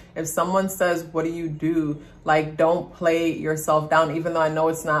conversation, if someone says, what do you do? Like, don't play yourself down, even though I know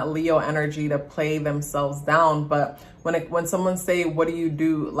it's not Leo energy to play themselves down. But when someone say, what do you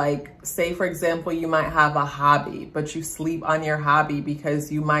do? Like, say, for example, you might have a hobby, but you sleep on your hobby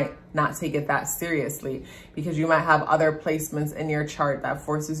because you might not take it that seriously, because you might have other placements in your chart that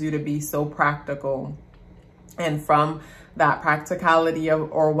forces you to be so practical. And from that practicality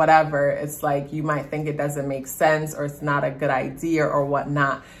or whatever, it's like you might think it doesn't make sense or it's not a good idea or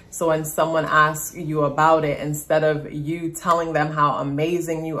whatnot. So when someone asks you about it, instead of you telling them how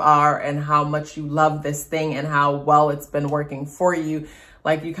amazing you are and how much you love this thing and how well it's been working for you,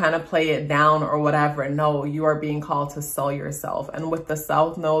 like you kind of play it down or whatever. No, you are being called to sell yourself. And with the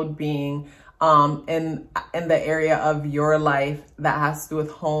South Node being in the area of your life that has to do with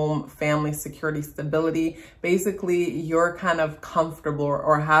home, family, security, stability, basically you're kind of comfortable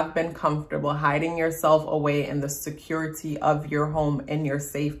or have been comfortable hiding yourself away in the security of your home, in your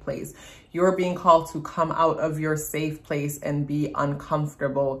safe place. You're being called to come out of your safe place and be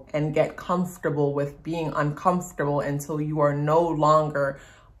uncomfortable and get comfortable with being uncomfortable until you are no longer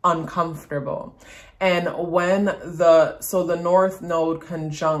uncomfortable. And when the North Node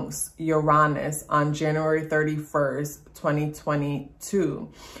conjuncts Uranus on January 31st,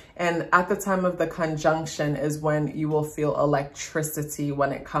 2022. And at the time of the conjunction is when you will feel electricity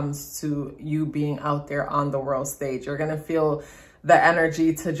when it comes to you being out there on the world stage. You're going to feel the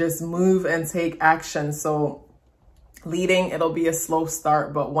energy to just move and take action. So leading, it'll be a slow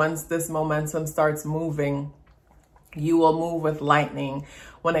start, but once this momentum starts moving, you will move with lightning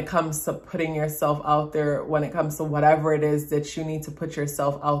when it comes to putting yourself out there, when it comes to whatever it is that you need to put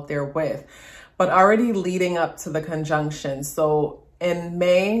yourself out there with. But already leading up to the conjunction, so in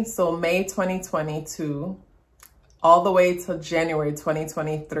May 2022, all the way till January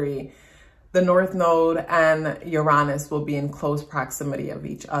 2023, the North Node and Uranus will be in close proximity of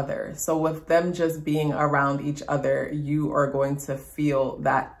each other. So with them just being around each other, you are going to feel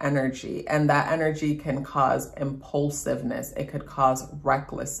that energy. And that energy can cause impulsiveness. It could cause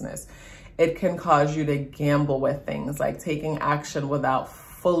recklessness. It can cause you to gamble with things, like taking action without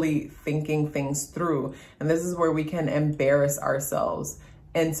fully thinking things through. And this is where we can embarrass ourselves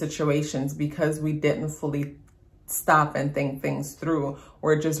in situations because we didn't fully stop and think things through.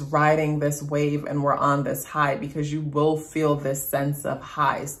 We're just riding this wave and we're on this high, because you will feel this sense of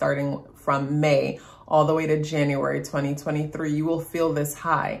high starting from May all the way to January 2023. You will feel this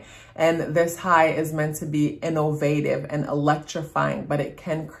high, and this high is meant to be innovative and electrifying, but it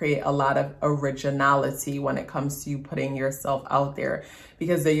can create a lot of originality when it comes to you putting yourself out there,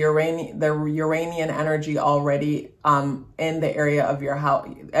 because the Uranian energy already in the area of your house,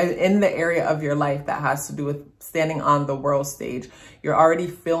 in the area of your life that has to do with standing on the world stage. You're already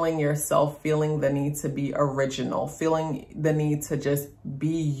feeling yourself, feeling the need to be original, feeling the need to just be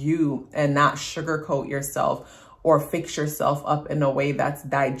you and not sugarcoat yourself or fix yourself up in a way that's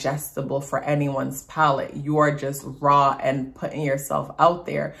digestible for anyone's palate. You are just raw and putting yourself out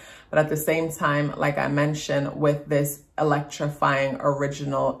there. But at the same time, like I mentioned, with this electrifying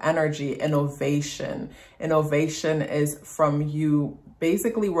original energy, innovation is from you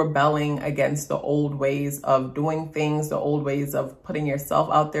basically rebelling against the old ways of doing things, the old ways of putting yourself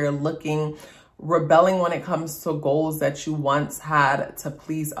out there, rebelling when it comes to goals that you once had to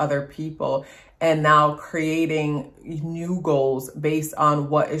please other people, and now creating new goals based on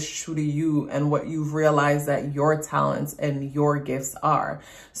what is true to you and what you've realized that your talents and your gifts are.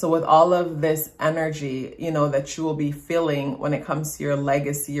 So with all of this energy, you know, that you will be feeling when it comes to your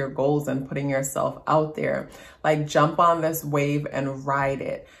legacy, your goals, and putting yourself out there, like jump on this wave and ride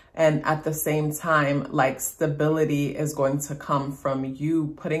it. And at the same time, like stability is going to come from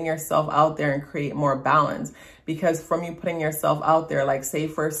you putting yourself out there and create more balance. Because from you putting yourself out there, like say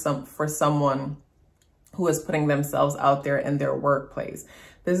for someone who is putting themselves out there in their workplace,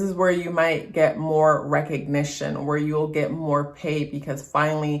 this is where you might get more recognition, where you'll get more pay, because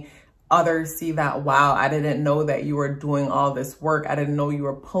finally others see that, wow, I didn't know that you were doing all this work. I didn't know you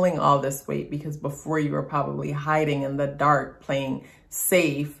were pulling all this weight, because before you were probably hiding in the dark, playing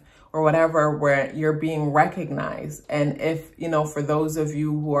safe or whatever, where you're being recognized. And if, you know, for those of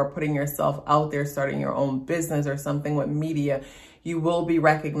you who are putting yourself out there, starting your own business or something with media, you will be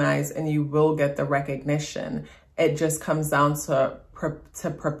recognized and you will get the recognition. It just comes down to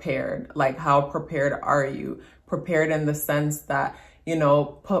prepared. Like, how prepared are you? Prepared in the sense that you know,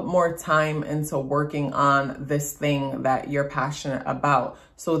 put more time into working on this thing that you're passionate about,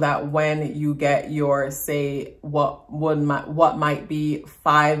 so that when you get your, say, what might be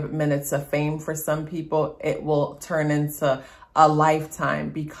 5 minutes of fame for some people, it will turn into a lifetime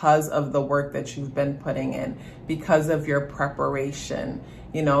because of the work that you've been putting in, because of your preparation,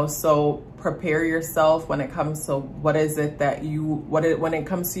 you know. So prepare yourself when it comes to what is it that when it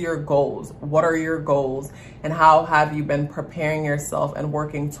comes to your goals, what are your goals and how have you been preparing yourself and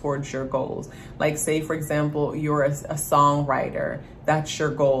working towards your goals? Like, say, for example, you're a songwriter, that's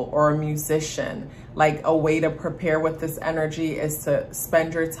your goal, or a musician. Like, a way to prepare with this energy is to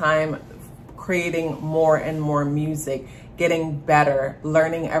spend your time creating more and more music, getting better,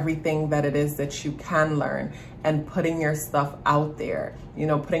 learning everything that it is that you can learn, and putting your stuff out there, you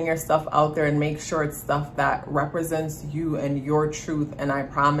know, putting your stuff out there, and make sure it's stuff that represents you and your truth. And I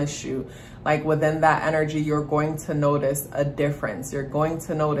promise you, like, within that energy, you're going to notice a difference. You're going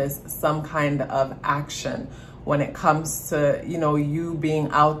to notice some kind of action when it comes to, you know, you being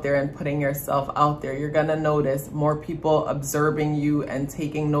out there and putting yourself out there. You're gonna notice more people observing you and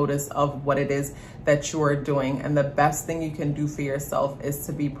taking notice of what it is that you are doing. And the best thing you can do for yourself is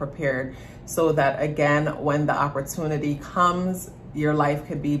to be prepared, so that, again, when the opportunity comes, your life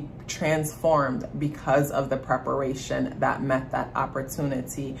could be transformed because of the preparation that met that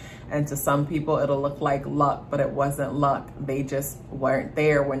opportunity. And to some people, it'll look like luck, but it wasn't luck. They just weren't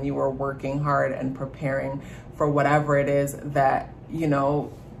there when you were working hard and preparing for whatever it is that, you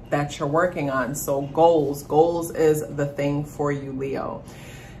know, that you're working on. So goals is the thing for you, Leo.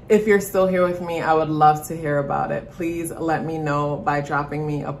 If you're still here with me, I would love to hear about it. Please let me know by dropping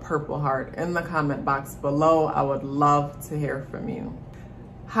me a purple heart in the comment box below. I would love to hear from you.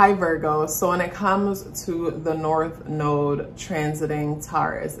 Hi, Virgo. So when it comes to the North Node transiting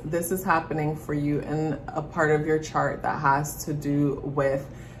Taurus, this is happening for you in a part of your chart that has to do with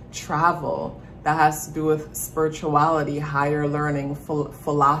travel, that has to do with spirituality, higher learning,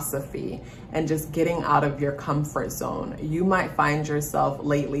 philosophy, and just getting out of your comfort zone. You might find yourself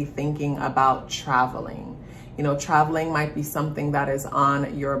lately thinking about traveling. You know, traveling might be something that is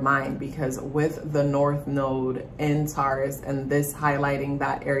on your mind, because with the North Node in Taurus and this highlighting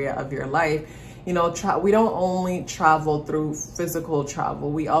that area of your life, you know, we don't only travel through physical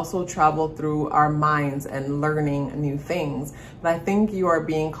travel, we also travel through our minds and learning new things. But I think you are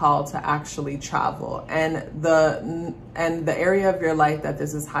being called to actually travel. And the area of your life that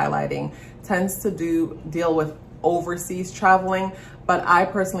this is highlighting tends to deal with overseas traveling. But I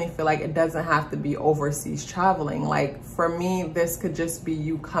personally feel like it doesn't have to be overseas traveling. Like, for me, this could just be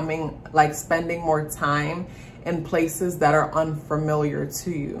you coming, like, spending more time in places that are unfamiliar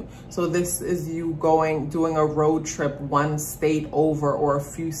to you. So this is you doing a road trip one state over or a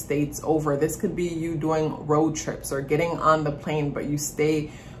few states over. This could be you doing road trips or getting on the plane, but you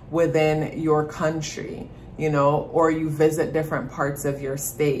stay within your country, you know, or you visit different parts of your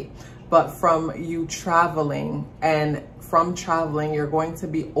state. But from you traveling, and from traveling, you're going to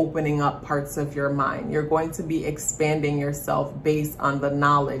be opening up parts of your mind. You're going to be expanding yourself based on the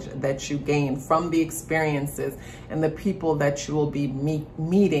knowledge that you gain from the experiences and the people that you will be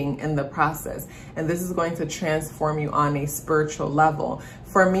meeting in the process. And this is going to transform you on a spiritual level.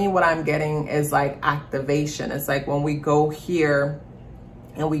 For me, what I'm getting is like activation. It's like when we go here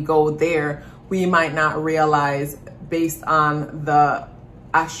and we go there, we might not realize, based on the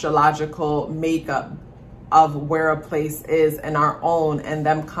astrological makeup of where a place is in our own, and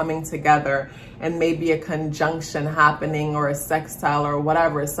them coming together, and maybe a conjunction happening or a sextile or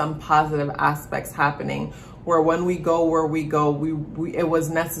whatever, some positive aspects happening, where when we go where we go, it was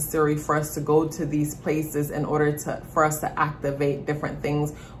necessary for us to go to these places in order for us to activate different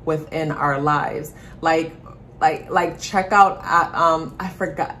things within our lives. Like check out,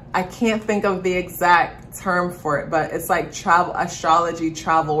 I can't think of the exact term for it, but it's like astrology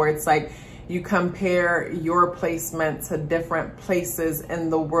travel, where it's like you compare your placement to different places in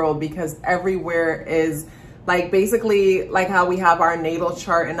the world, because everywhere is like, basically like how we have our natal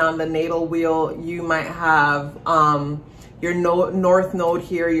chart, and on the natal wheel, you might have your north node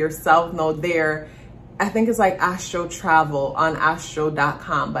here, your south node there. I think it's like Astro Travel on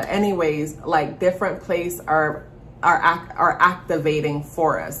astro.com. But anyways, like, different places are activating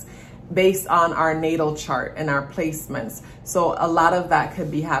for us based on our natal chart and our placements. So a lot of that could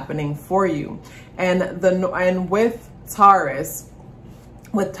be happening for you. And with Taurus,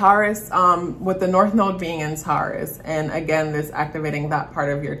 with the North Node being in Taurus, and again, this activating that part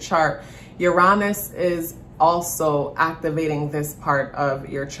of your chart, Uranus is also activating this part of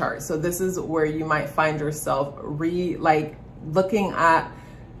your chart. So this is where you might find yourself looking at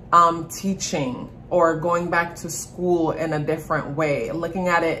teaching or going back to school in a different way, looking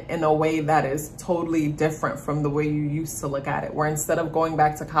at it in a way that is totally different from the way you used to look at it, where instead of going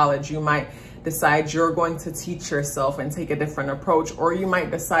back to college, you might decide you're going to teach yourself and take a different approach, or you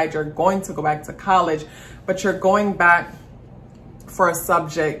might decide you're going to go back to college, but you're going back for a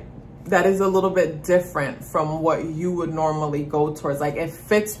subject that is a little bit different from what you would normally go towards. Like, it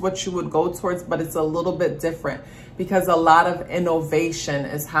fits what you would go towards, but it's a little bit different because a lot of innovation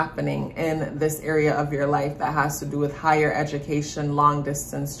is happening in this area of your life that has to do with higher education, long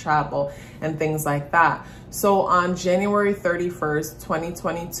distance travel, and things like that. So on January 31st,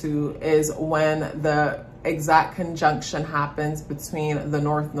 2022 is when the exact conjunction happens between the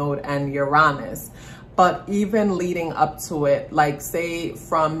North Node and Uranus. But even leading up to it, like say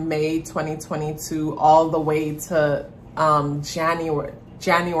from May 2022 all the way to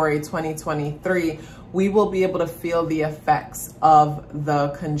January 2023, we will be able to feel the effects of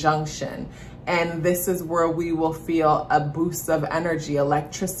the conjunction. And this is where we will feel a boost of energy,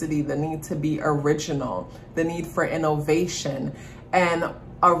 electricity, the need to be original, the need for innovation. And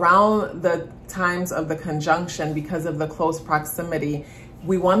around the times of the conjunction, because of the close proximity,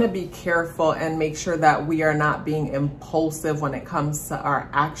 we want to be careful and make sure that we are not being impulsive when it comes to our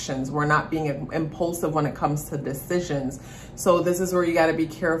actions. We're not being impulsive when it comes to decisions. So this is where you got to be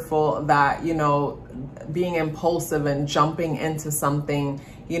careful that, you know, being impulsive and jumping into something,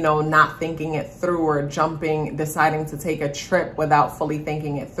 you know, not thinking it through, or deciding to take a trip without fully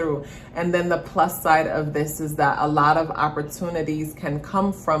thinking it through. And then the plus side of this is that a lot of opportunities can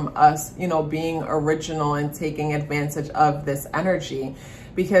come from us, you know, being original and taking advantage of this energy,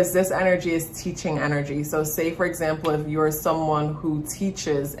 because this energy is teaching energy. So say, for example, if you're someone who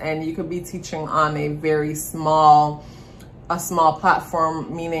teaches, and you could be teaching on a very small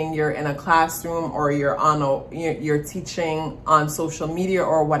platform, meaning you're in a classroom, or you're teaching on social media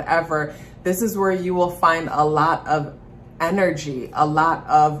or whatever, this is where you will find a lot of energy, a lot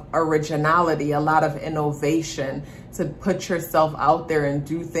of originality, a lot of innovation to put yourself out there and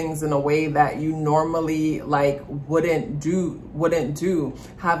do things in a way that you normally like wouldn't do,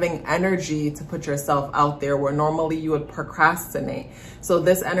 having energy to put yourself out there where normally you would procrastinate. So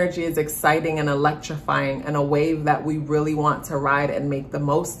this energy is exciting and electrifying, and a wave that we really want to ride and make the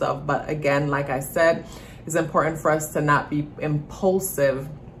most of. But again, like I said, it's important for us to not be impulsive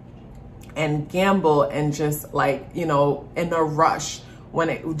and gamble and just like, you know, in a rush, when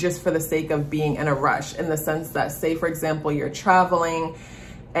it just for the sake of being in a rush, in the sense that, say, for example, you're traveling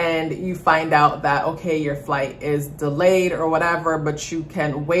and you find out that, okay, your flight is delayed or whatever, but you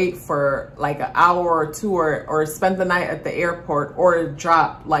can wait for like an hour or two, or spend the night at the airport, or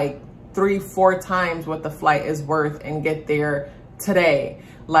drop like 3-4 times what the flight is worth and get there today.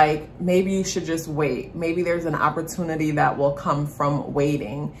 Like, maybe you should just wait. Maybe there's an opportunity that will come from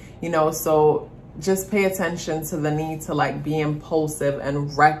waiting, you know. So just pay attention to the need to like be impulsive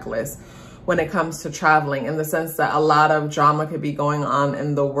and reckless when it comes to traveling, in the sense that a lot of drama could be going on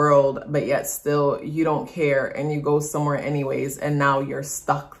in the world, but yet still you don't care and you go somewhere anyways, and now you're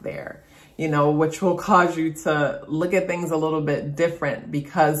stuck there, you know, which will cause you to look at things a little bit different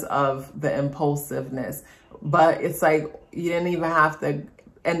because of the impulsiveness. But it's like, you didn't even have to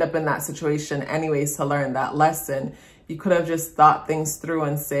end up in that situation anyways to learn that lesson. You could have just thought things through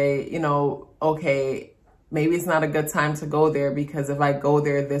and say, you know, okay, maybe it's not a good time to go there, because if I go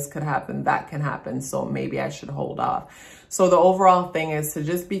there, this could happen, that can happen. So maybe I should hold off. So the overall thing is to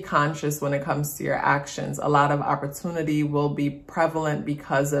just be conscious when it comes to your actions. A lot of opportunity will be prevalent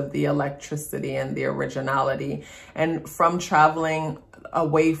because of the electricity and the originality. And from traveling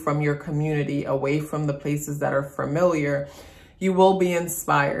away from your community, away from the places that are familiar, you will be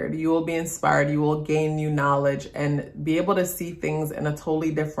inspired. You will be inspired. You will gain new knowledge and be able to see things in a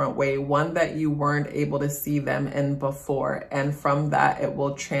totally different way, one that you weren't able to see them in before. And from that, it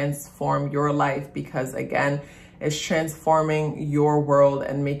will transform your life, because again, it's transforming your world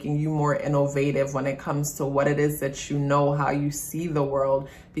and making you more innovative when it comes to what it is that you know, how you see the world,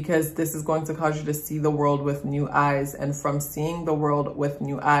 because this is going to cause you to see the world with new eyes. And from seeing the world with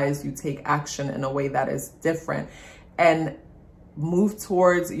new eyes, you take action in a way that is different and move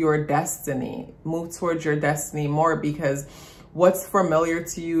towards your destiny. Move towards your destiny more, because what's familiar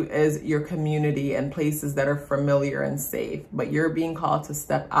to you is your community and places that are familiar and safe. But you're being called to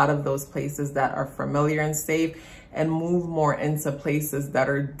step out of those places that are familiar and safe and move more into places that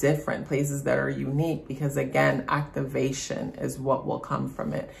are different, places that are unique, because again, activation is what will come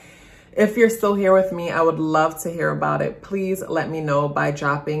from it. If you're still here with me, I would love to hear about it. Please let me know by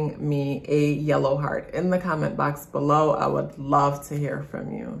dropping me a yellow heart in the comment box below. I would love to hear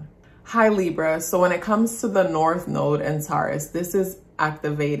from you. Hi Libra. So when it comes to the North Node and Taurus, this is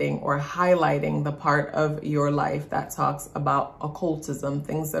activating or highlighting the part of your life that talks about occultism,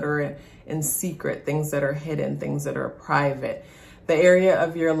 things that are in secret, things that are hidden, things that are private. The area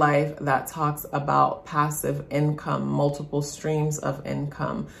of your life that talks about passive income, multiple streams of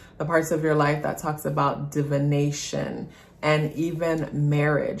income. The parts of your life that talks about divination and even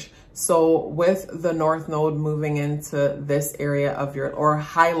marriage. So with the North Node moving into this area of your, or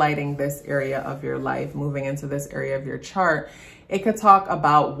highlighting this area of your life, moving into this area of your chart, it could talk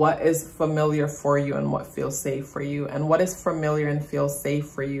about what is familiar for you and what feels safe for you. And what is familiar and feels safe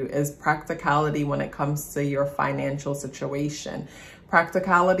for you is practicality when it comes to your financial situation.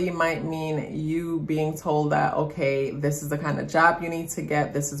 Practicality might mean you being told that, okay, this is the kind of job you need to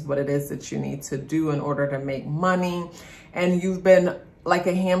get. This is what it is that you need to do in order to make money. And you've been like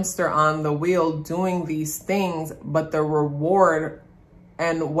a hamster on the wheel doing these things, but the reward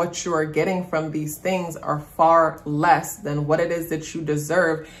and what you are getting from these things are far less than what it is that you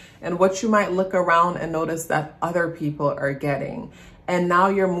deserve and what you might look around and notice that other people are getting. And now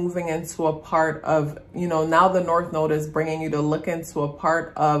you're moving into a part of, you know, now the North Node is bringing you to look into a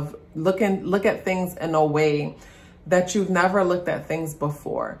part of, look at things in a way that you've never looked at things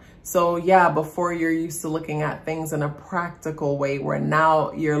before. So yeah, before you're used to looking at things in a practical way, where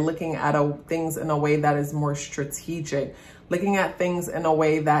now you're looking at things in a way that is more strategic, looking at things in a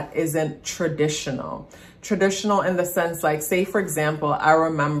way that isn't traditional. Traditional in the sense, like, say for example, I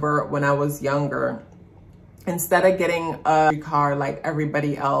remember when I was younger, instead of getting a car like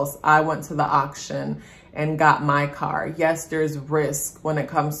everybody else, I went to the auction and got my car. Yes, there's risk when it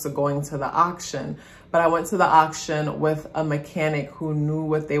comes to going to the auction, but I went to the auction with a mechanic who knew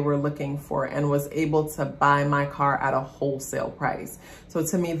what they were looking for and was able to buy my car at a wholesale price. So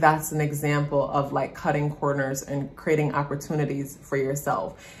to me, that's an example of like cutting corners and creating opportunities for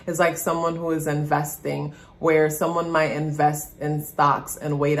yourself. It's like someone who is investing, where someone might invest in stocks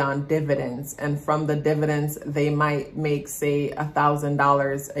and wait on dividends. And from the dividends, they might make, say,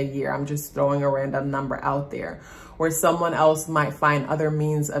 $1,000 a year. I'm just throwing a random number out there. Where someone else might find other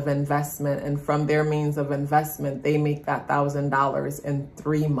means of investment, and from their means of investment, they make that $1,000 in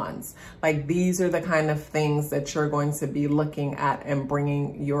 3 months. Like, these are the kind of things that you're going to be looking at and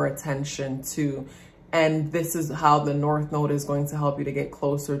bringing your attention to. And this is how the North Node is going to help you to get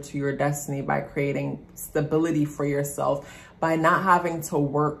closer to your destiny, by creating stability for yourself, by not having to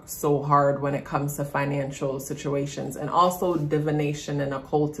work so hard when it comes to financial situations. And also divination and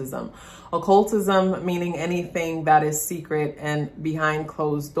occultism. Occultism meaning anything that is secret and behind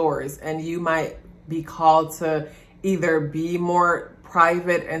closed doors. And you might be called to either be more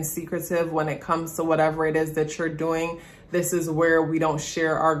private and secretive when it comes to whatever it is that you're doing. This is where we don't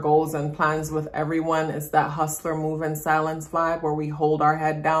share our goals and plans with everyone. It's that hustler move in silence vibe, where we hold our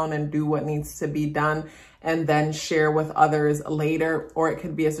head down and do what needs to be done and then share with others later. Or it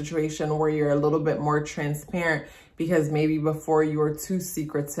could be a situation where you're a little bit more transparent, because maybe before you were too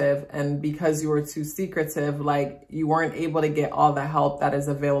secretive, and because you were too secretive, like, you weren't able to get all the help that is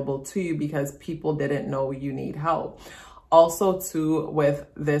available to you because people didn't know you need help. Also too, with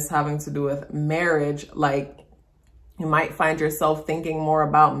this having to do with marriage, like, you might find yourself thinking more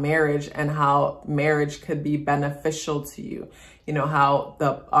about marriage and how marriage could be beneficial to you. You know, how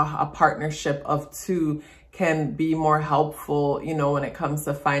a partnership of two can be more helpful, you know, when it comes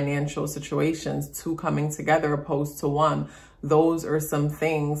to financial situations, two coming together opposed to one. Those are some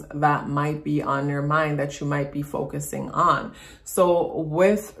things that might be on your mind that you might be focusing on. So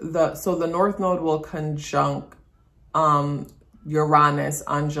the North Node will conjunct Uranus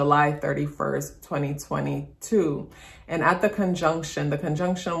on July 31st, 2022. And at the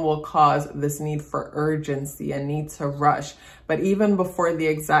conjunction will cause this need for urgency and need to rush. But even before the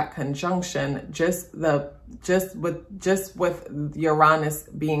exact conjunction, just with Uranus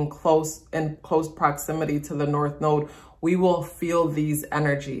being in close proximity to the North Node, we will feel these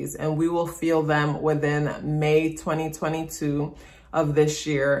energies, and we will feel them within May 2022 of this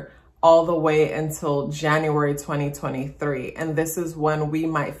year, all the way until January 2023. And this is when we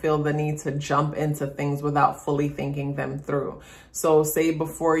might feel the need to jump into things without fully thinking them through. So say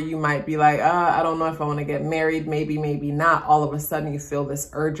before you might be like, I don't know if I want to get married, maybe not. All of a sudden you feel this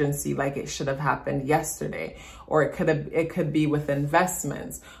urgency, like it should have happened yesterday. Or it could be with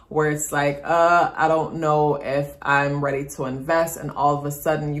investments, where it's like, I don't know if I'm ready to invest. And all of a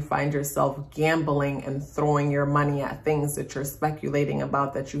sudden you find yourself gambling and throwing your money at things that you're speculating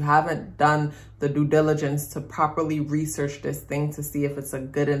about, that you haven't done the due diligence to properly research this thing to see if it's a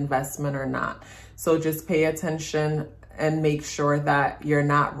good investment or not. So just pay attention and make sure that you're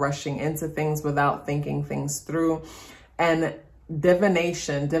not rushing into things without thinking things through. And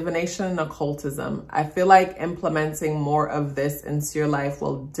divination and occultism. I feel like implementing more of this into your life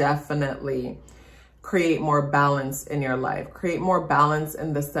will definitely create more balance in your life. Create more balance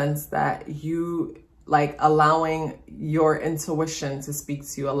in the sense that you like allowing your intuition to speak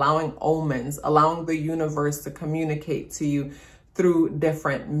to you, allowing omens, allowing the universe to communicate to you through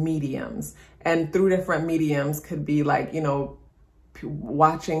different mediums. And through different mediums could be like, you know,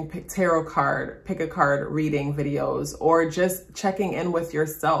 watching tarot card, pick a card reading videos, or just checking in with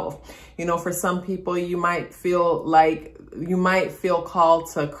yourself. You know, for some people, you might feel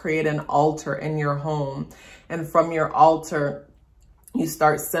called to create an altar in your home. And from your altar, you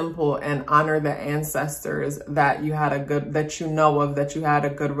start simple and honor the ancestors that you had that you had a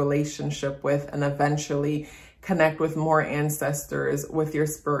good relationship with, and eventually connect with more ancestors, with your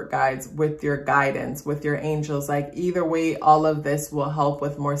spirit guides, with your guidance, with your angels. Like either way, all of this will help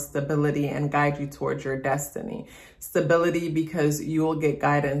with more stability and guide you towards your destiny. Stability because you will get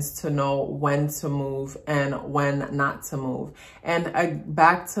guidance to know when to move and when not to move. And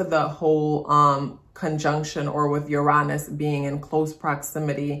back to the whole conjunction, or with Uranus being in close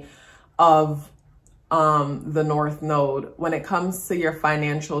proximity of the North Node, when it comes to your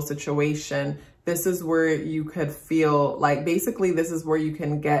financial situation, this is where you could feel like, basically, this is where you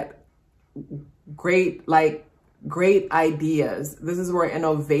can get great ideas. This is where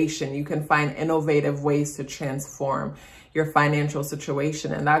innovation, you can find innovative ways to transform your financial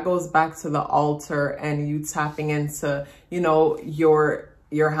situation. And that goes back to the altar and you tapping into, you know, your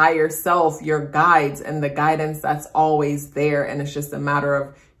higher self, your guides, and the guidance that's always there. And it's just a matter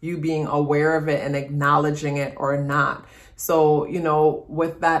of you being aware of it and acknowledging it or not. So, you know,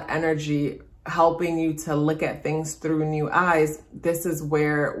 with that energy helping you to look at things through new eyes, this is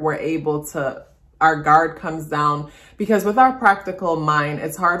where we're able to, our guard comes down, because with our practical mind,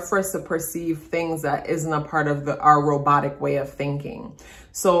 it's hard for us to perceive things that isn't a part of our robotic way of thinking.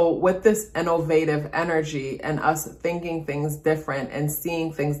 So with this innovative energy and us thinking things different and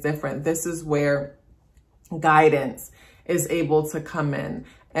seeing things different, this is where guidance is able to come in.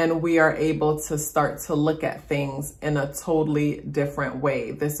 And we are able to start to look at things in a totally different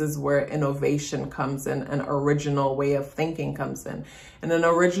way. This is where innovation comes in, an original way of thinking comes in. And an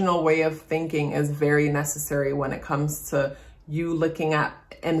original way of thinking is very necessary when it comes to you looking at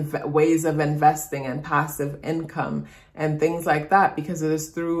ways of investing and passive income and things like that, because it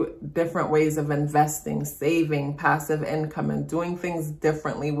is through different ways of investing, saving, passive income, and doing things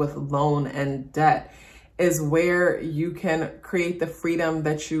differently with loan and debt is where you can create the freedom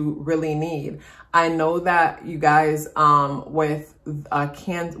that you really need. I know that you guys, with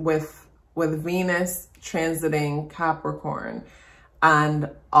Venus transiting Capricorn and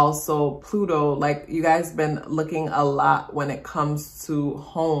also Pluto, like you guys been looking a lot when it comes to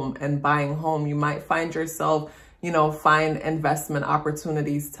home and buying home. You might find yourself, you know, find investment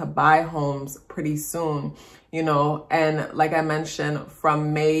opportunities to buy homes pretty soon, you know. And like I mentioned,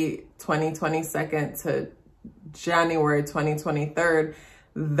 from May 2022 to January 2023,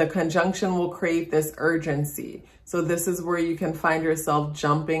 the conjunction will create this urgency. So this is where you can find yourself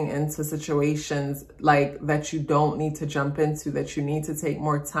jumping into situations like that you don't need to jump into, that you need to take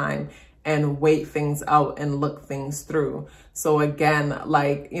more time and wait things out and look things through. So again,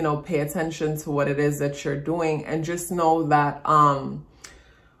 like, you know, pay attention to what it is that you're doing, and just know that,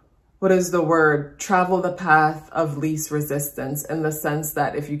 what is the word? Travel the path of least resistance, in the sense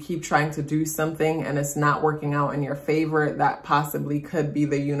that if you keep trying to do something and it's not working out in your favor, that possibly could be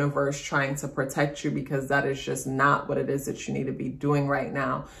the universe trying to protect you, because that is just not what it is that you need to be doing right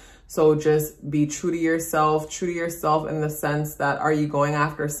now. So just be true to yourself in the sense that, are you going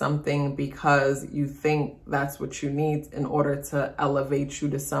after something because you think that's what you need in order to elevate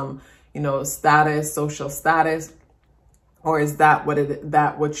you to some, you know, status, social status? Or is that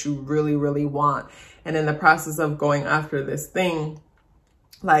what you really, really want? And in the process of going after this thing,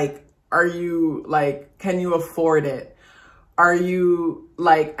 like, are you like, can you afford it? Are you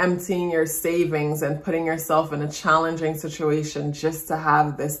like emptying your savings and putting yourself in a challenging situation just to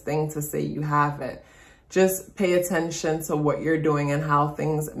have this thing to say you have it? Just pay attention to what you're doing and how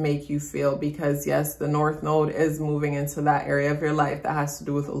things make you feel, because yes, the North Node is moving into that area of your life that has to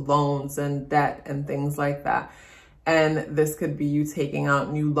do with loans and debt and things like that. And this could be you taking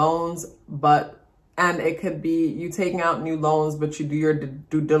out new loans, and it could be you taking out new loans, but you do your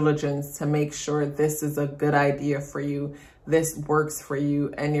due diligence to make sure this is a good idea for you, this works for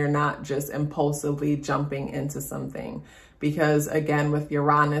you, and you're not just impulsively jumping into something. Because again, with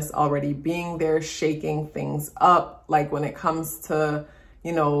Uranus already being there, shaking things up, like when it comes to,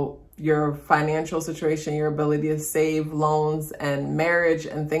 you know, your financial situation, your ability to save, loans and marriage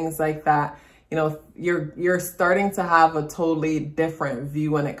and things like that, you know, you're starting to have a totally different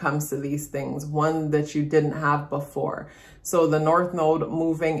view when it comes to these things, one that you didn't have before. So the North Node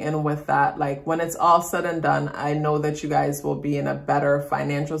moving in with that, like when it's all said and done, I know that you guys will be in a better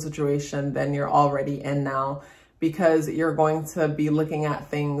financial situation than you're already in now, because you're going to be looking at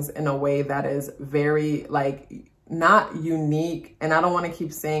things in a way that is very, like, not unique. And I don't want to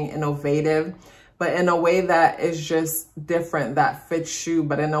keep saying innovative, but in a way that is just different, that fits you,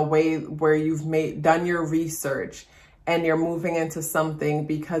 but in a way where you've done your research and you're moving into something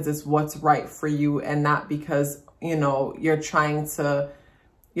because it's what's right for you, and not because, you know, you're trying to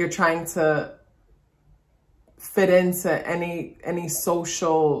fit into any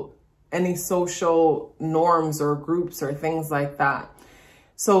social norms or groups or things like that.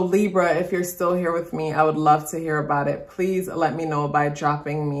 So Libra, if you're still here with me, I would love to hear about it. Please let me know by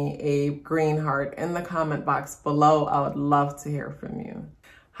dropping me a green heart in the comment box below. I would love to hear from you.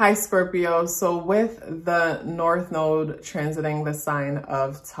 Hi Scorpio. So with the North Node transiting the sign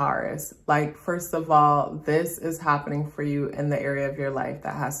of Taurus, like, first of all, this is happening for you in the area of your life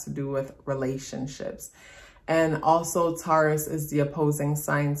that has to do with relationships. And also Taurus is the opposing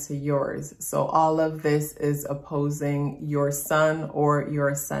sign to yours. So all of this is opposing your sun or your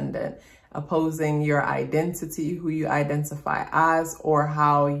ascendant, opposing your identity, who you identify as, or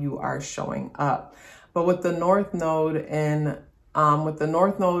how you are showing up. But with the North Node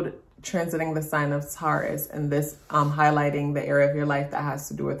transiting the sign of Taurus, and this highlighting the area of your life that has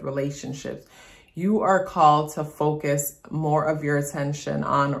to do with relationships, you are called to focus more of your attention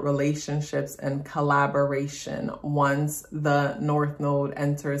on relationships and collaboration once the North Node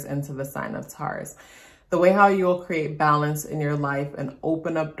enters into the sign of Taurus. The way how you will create balance in your life and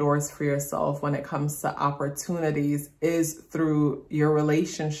open up doors for yourself when it comes to opportunities is through your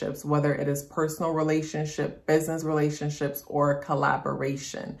relationships, whether it is personal relationship, business relationships, or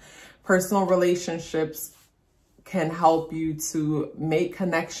collaboration. Personal relationships can help you to make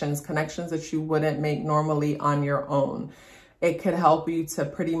connections that you wouldn't make normally on your own. It could help you to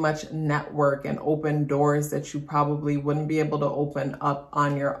pretty much network and open doors that you probably wouldn't be able to open up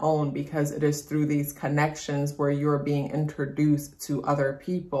on your own, because it is through these connections where you're being introduced to other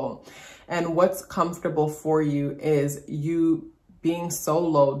people. And what's comfortable for you is you being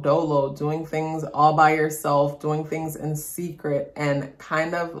solo, dolo, doing things all by yourself, doing things in secret, and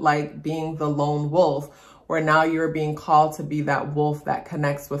kind of like being the lone wolf, where now you're being called to be that wolf that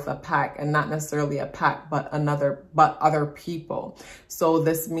connects with a pack, and not necessarily a pack, but other people. So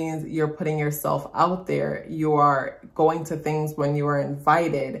this means you're putting yourself out there. You are going to things when you are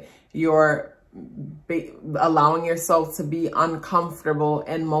invited. You're allowing yourself to be uncomfortable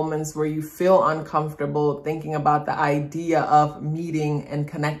in moments where you feel uncomfortable, thinking about the idea of meeting and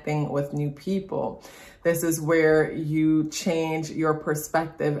connecting with new people. This is where you change your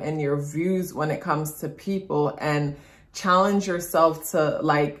perspective and your views when it comes to people, and challenge yourself to,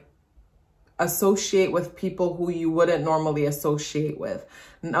 like, associate with people who you wouldn't normally associate with.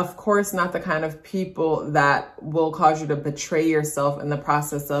 And of course, not the kind of people that will cause you to betray yourself in the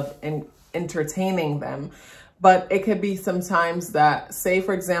process of entertaining them. But it could be sometimes that, say,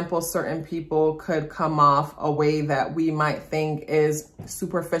 for example, certain people could come off a way that we might think is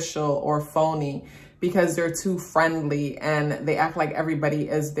superficial or phony, because they're too friendly and they act like everybody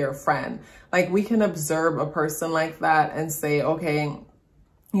is their friend. Like, we can observe a person like that and say, okay,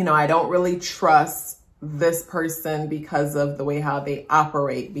 you know, I don't really trust this person because of the way how they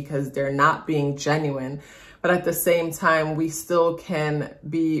operate, because they're not being genuine. But at the same time, we still can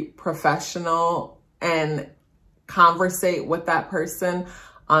be professional and conversate with that person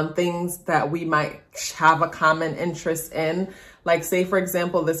on things that we might have a common interest in. Like, say, for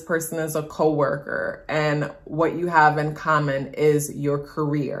example, this person is a coworker, and what you have in common is your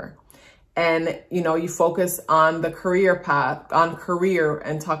career. And, you know, you focus on the career path, on career,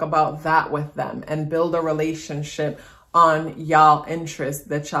 and talk about that with them and build a relationship on y'all interests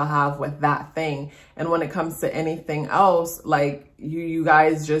that y'all have with that thing. And when it comes to anything else, like, you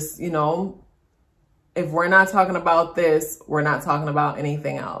guys just, you know, if we're not talking about this, we're not talking about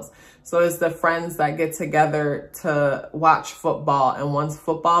anything else. So it's the friends that get together to watch football, and once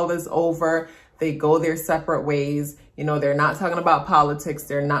football is over, they go their separate ways. You know, they're not talking about politics.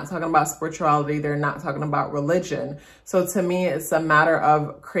 They're not talking about spirituality. They're not talking about religion. So to me, it's a matter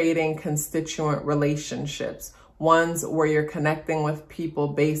of creating constituent relationships, ones where you're connecting with people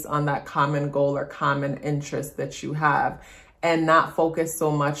based on that common goal or common interest that you have, and not focus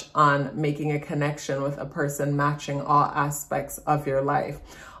so much on making a connection with a person matching all aspects of your life.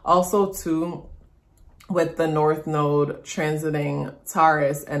 Also, too, with the North Node transiting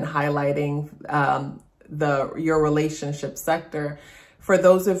Taurus and highlighting your relationship sector, For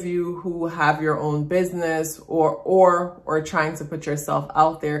those of you who have your own business or trying to put yourself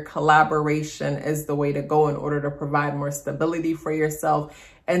out there, collaboration is the way to go in order to provide more stability for yourself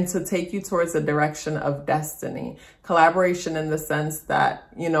and to take you towards a direction of destiny. Collaboration in the sense that,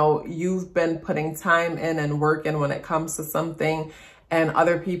 you know, you've been putting time in and work in when it comes to something, and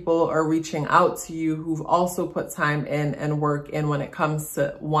other people are reaching out to you who've also put time in and work in when it comes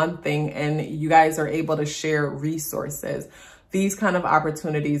to one thing, and you guys are able to share resources. These kind of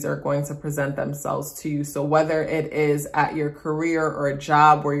opportunities are going to present themselves to you. So whether it is at your career or a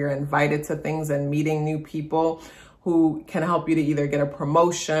job where you're invited to things and meeting new people who can help you to either get a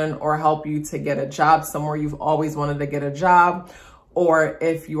promotion or help you to get a job somewhere you've always wanted to get a job, or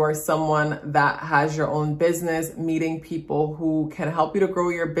if you are someone that has your own business, meeting people who can help you to grow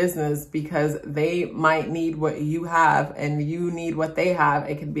your business because they might need what you have and you need what they have.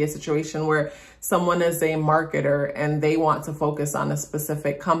 It could be a situation where someone is a marketer and they want to focus on a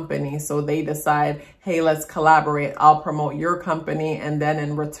specific company. So they decide, hey, let's collaborate. I'll promote your company, and then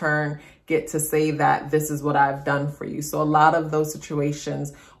in return, get to say that this is what I've done for you. So a lot of those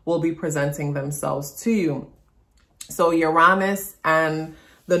situations will be presenting themselves to you. So Uranus and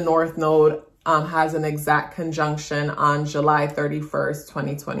the North Node has an exact conjunction on July 31st,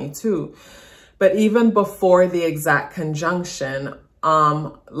 2022. But even before the exact conjunction,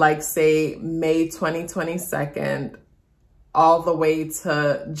 like say May 2022, all the way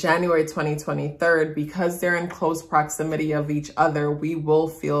to January 2023, because they're in close proximity of each other, we will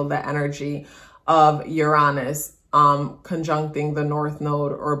feel the energy of Uranus conjuncting the North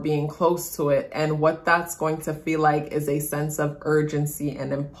Node or being close to it. And what that's going to feel like is a sense of urgency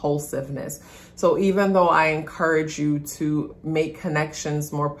and impulsiveness. So even though I encourage you to make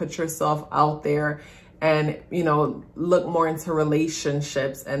connections more, put yourself out there and, you know, look more into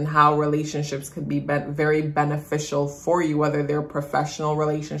relationships and how relationships could be very beneficial for you, whether they're professional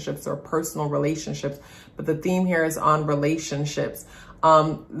relationships or personal relationships. But the theme here is on relationships.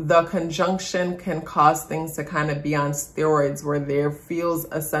 The conjunction can cause things to kind of be on steroids, where there feels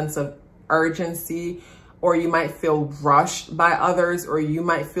a sense of urgency, or you might feel rushed by others, or you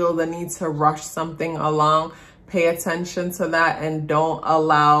might feel the need to rush something along. Pay attention to that and don't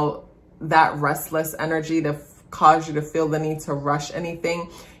allow that restless energy to cause you to feel the need to rush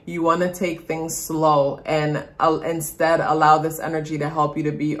anything. You want to take things slow and instead allow this energy to help you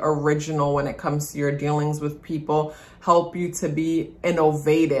to be original when it comes to your dealings with people, help you to be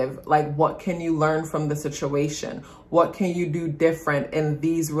innovative. Like, what can you learn from the situation? What can you do different in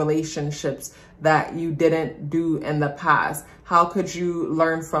these relationships that you didn't do in the past? How could you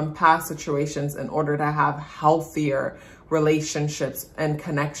learn from past situations in order to have healthier relationships and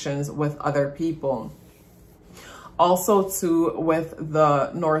connections with other people? Also too, with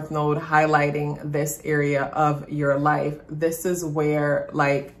the North Node highlighting this area of your life, this is where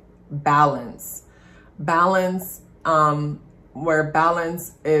like balance, where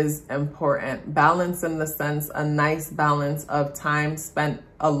balance is important. Balance in the sense, a nice balance of time spent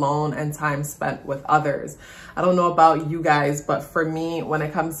alone and time spent with others. I don't know about you guys, but for me, when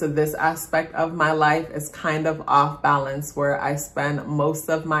it comes to this aspect of my life, it's kind of off balance, where I spend most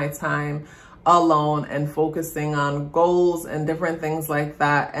of my time alone and focusing on goals and different things like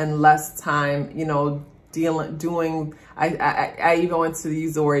that, and less time, you know, I even want to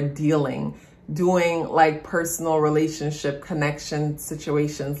use the word doing like personal relationship connection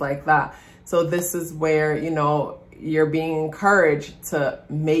situations like that. So this is where, you know, you're being encouraged to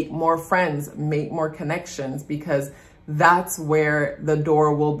make more friends, make more connections, because that's where the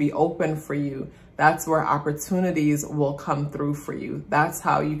door will be open for you. That's where opportunities will come through for you. That's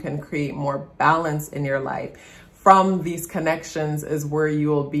how you can create more balance in your life. From these connections is where you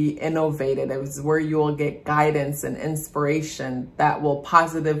will be innovative. It's where you will get guidance and inspiration that will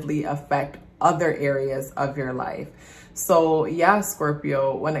positively affect other areas of your life. So yeah,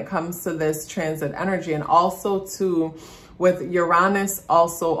 Scorpio, when it comes to this transit energy, and also too, with Uranus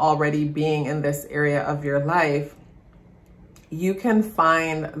also already being in this area of your life, you can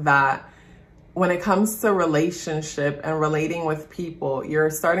find that when it comes to relationship and relating with people, you're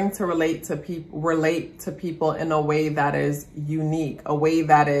starting to relate to people in a way that is unique, a way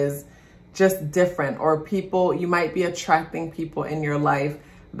that is just different, or people, you might be attracting people in your life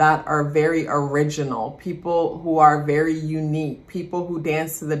that are very original, people who are very unique, people who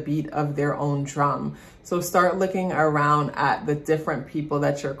dance to the beat of their own drum. So start looking around at the different people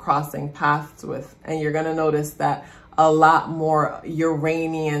that you're crossing paths with, and you're going to notice that a lot more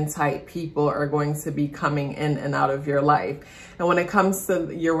Uranian type people are going to be coming in and out of your life. And when it comes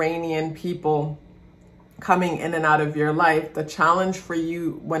to Uranian people, coming in and out of your life. The challenge for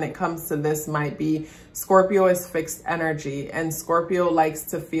you when it comes to this might be Scorpio is fixed energy, and Scorpio likes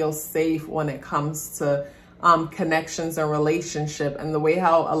to feel safe when it comes to connections and relationship. And the way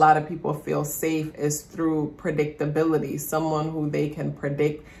how a lot of people feel safe is through predictability, someone who they can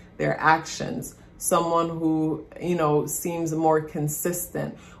predict their actions, someone who, you know, seems more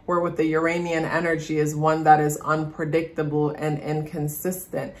consistent, where with the Uranian energy is one that is unpredictable and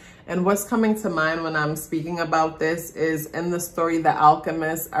inconsistent. And what's coming to mind when I'm speaking about this is in the story The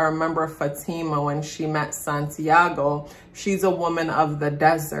Alchemist, I remember Fatima when she met Santiago. She's a woman of the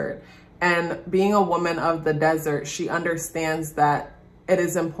desert. And being a woman of the desert, she understands that it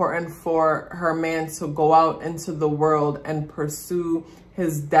is important for her man to go out into the world and pursue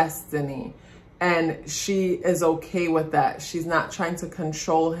his destiny. And she is okay with that. She's not trying to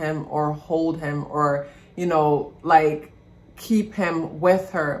control him or hold him or, you know, like keep him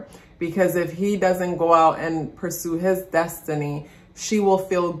with her. Because if he doesn't go out and pursue his destiny, she will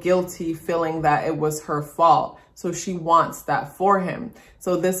feel guilty feeling that it was her fault. So she wants that for him.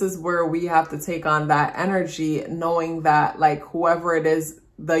 So this is where we have to take on that energy, knowing that like whoever it is,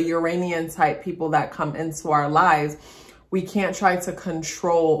 the Uranian type people that come into our lives, we can't try to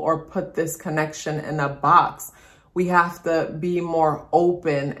control or put this connection in a box. We have to be more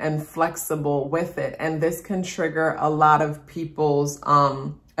open and flexible with it. And this can trigger a lot of people's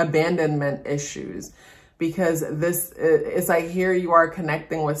abandonment issues, because this is like here you are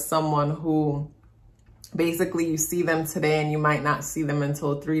connecting with someone who basically you see them today and you might not see them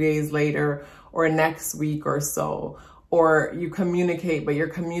until 3 days later or next week or so. Or you communicate, but your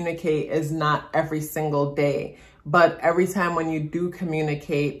communicate is not every single day. But every time when you do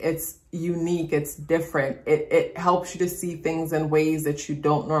communicate, it's unique, it's different. It helps you to see things in ways that you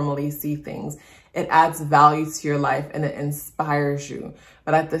don't normally see things. It adds value to your life and it inspires you.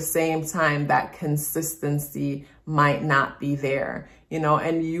 But at the same time, that consistency might not be there, you know,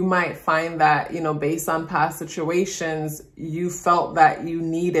 and you might find that, you know, based on past situations, you felt that you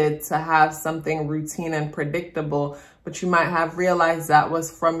needed to have something routine and predictable, but you might have realized that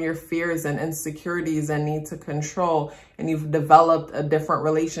was from your fears and insecurities and need to control. And you've developed a different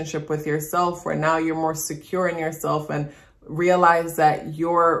relationship with yourself where now you're more secure in yourself and realize that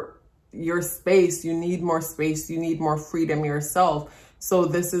your space, you need more space, you need more freedom yourself. So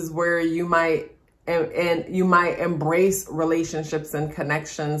this is where you might embrace relationships and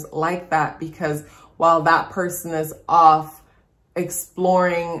connections like that, because while that person is off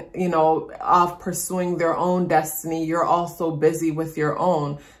exploring, you know, off pursuing their own destiny, you're also busy with your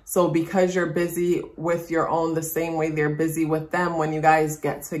own. So because you're busy with your own the same way they're busy with them, when you guys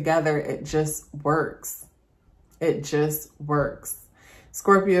get together, it just works. It just works.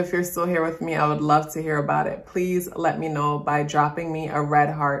 Scorpio, if you're still here with me, I would love to hear about it. Please let me know by dropping me a red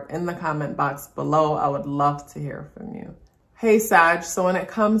heart in the comment box below. I would love to hear from you. Hey Sag, so when it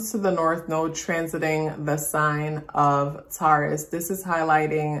comes to the North Node transiting the sign of Taurus, this is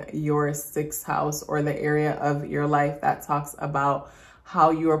highlighting your 6th house, or the area of your life that talks about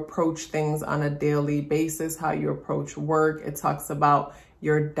how you approach things on a daily basis, how you approach work. It talks about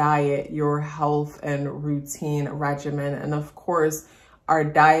your diet, your health and routine regimen. And of course, our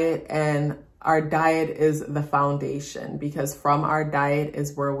diet is the foundation, because from our diet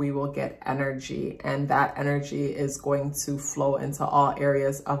is where we will get energy, and that energy is going to flow into all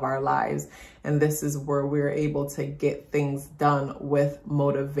areas of our lives. And this is where we're able to get things done with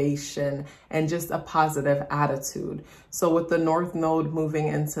motivation and just a positive attitude. So with the North Node moving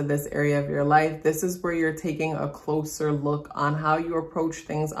into this area of your life, this is where you're taking a closer look on how you approach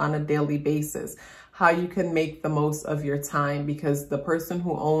things on a daily basis, how you can make the most of your time, because the person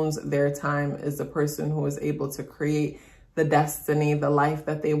who owns their time is the person who is able to create the destiny, the life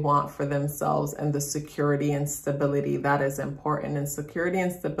that they want for themselves, and the security and stability that is important. And security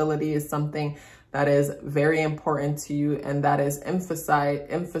and stability is something that is very important to you, and that is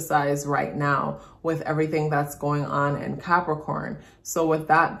emphasized right now with everything that's going on in Capricorn. So with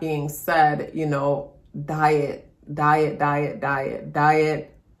that being said, you know, diet,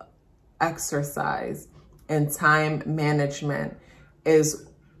 exercise, and time management is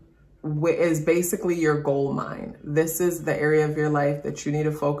basically your gold mine. This is the area of your life that you need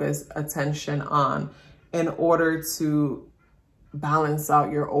to focus attention on in order to balance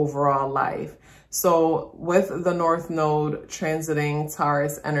out your overall life. So with the North Node transiting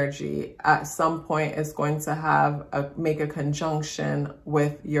Taurus energy, at some point it's going to make a conjunction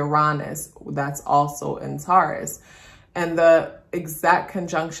with Uranus that's also in Taurus. And the exact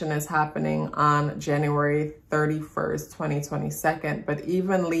conjunction is happening on January 31st, 2022. But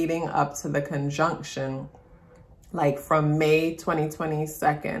even leading up to the conjunction, like from May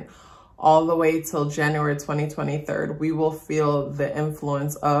 2022 all the way till January 2023, we will feel the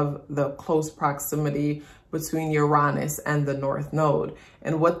influence of the close proximity between Uranus and the North Node.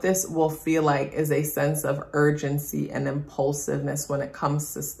 And what this will feel like is a sense of urgency and impulsiveness when it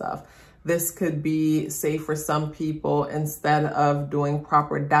comes to stuff. This could be, say, for some people, instead of doing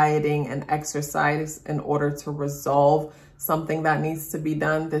proper dieting and exercise in order to resolve something that needs to be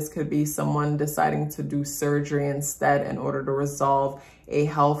done, this could be someone deciding to do surgery instead in order to resolve a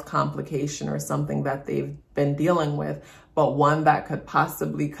health complication or something that they've been dealing with, but one that could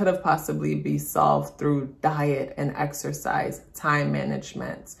have possibly be solved through diet and exercise, time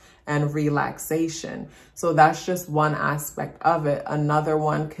management, and relaxation. So that's just one aspect of it. Another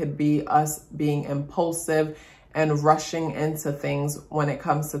one could be us being impulsive and rushing into things when it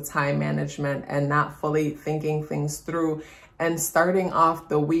comes to time management and not fully thinking things through and starting off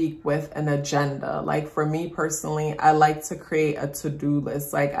the week with an agenda. Like for me personally, I like to create a to-do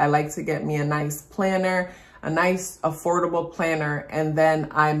list. Like I like to get me a nice planner, a nice affordable planner, and then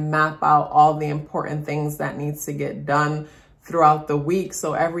I map out all the important things that needs to get done throughout the week.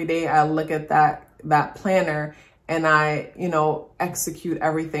 So every day I look at that planner and I, execute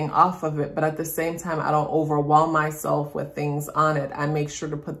everything off of it. But at the same time, I don't overwhelm myself with things on it. I make sure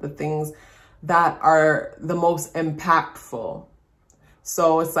to put the things that are the most impactful.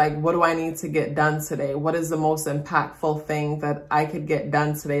 So it's like, what do I need to get done today? What is the most impactful thing that I could get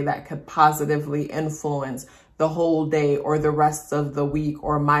done today that could positively influence the whole day or the rest of the week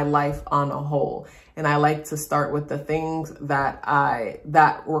or my life on a whole? And I like to start with the things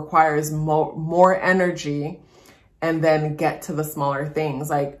that requires more energy, and then get to the smaller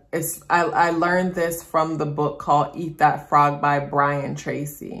things. Like I learned this from the book called Eat That Frog by Brian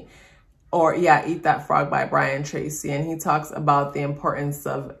Tracy. Eat That Frog by Brian Tracy. And he talks about the importance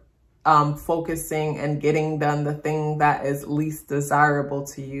of focusing and getting done the thing that is least desirable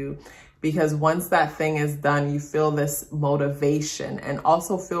to you. Because once that thing is done, you feel this motivation and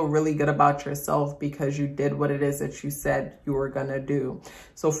also feel really good about yourself because you did what it is that you said you were gonna do.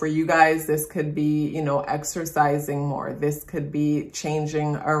 So for you guys, this could be, exercising more. This could be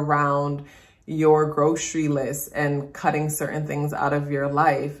changing around your grocery list and cutting certain things out of your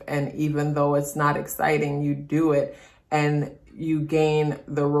life. And even though it's not exciting, you do it and you gain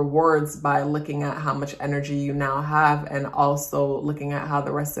the rewards by looking at how much energy you now have and also looking at how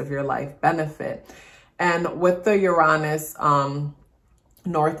the rest of your life benefit. And with the Uranus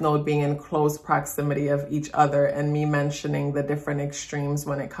North Node being in close proximity of each other and me mentioning the different extremes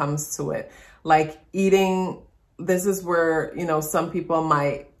when it comes to it, like eating, this is where, some people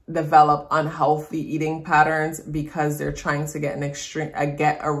might develop unhealthy eating patterns because they're trying to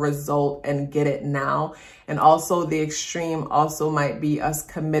get a result and get it now. And also the extreme also might be us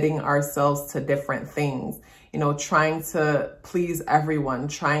committing ourselves to different things, trying to please everyone,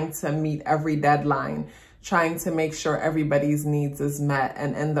 trying to meet every deadline, trying to make sure everybody's needs is met.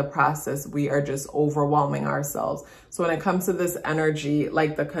 And in the process, we are just overwhelming ourselves. So when it comes to this energy,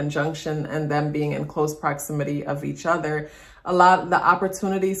 like the conjunction and them being in close proximity of each other, a lot of the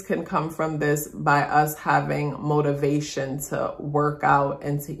opportunities can come from this by us having motivation to work out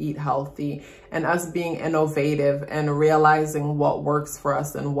and to eat healthy, and us being innovative and realizing what works for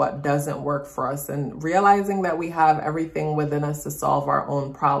us and what doesn't work for us, and realizing that we have everything within us to solve our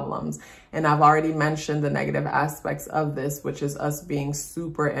own problems. And I've already mentioned the negative aspects of this, which is us being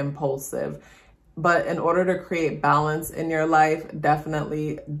super impulsive. But in order to create balance in your life,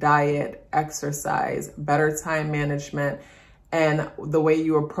 definitely diet, exercise, better time management, and the way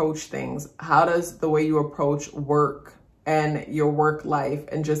you approach things. How does the way you approach work and your work life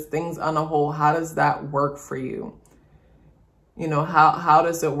and just things on a whole, how does that work for you? How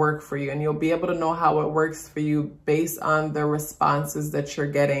does it work for you? And you'll be able to know how it works for you based on the responses that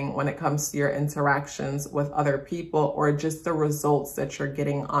you're getting when it comes to your interactions with other people, or just the results that you're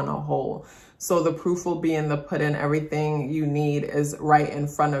getting on a whole. So the proof will be in the pudding. Everything you need is right in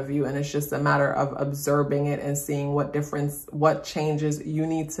front of you. And it's just a matter of observing it and seeing what changes you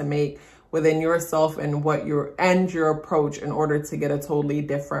need to make within yourself and your approach in order to get a totally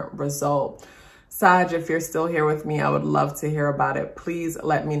different result. Sag, if you're still here with me, I would love to hear about it. Please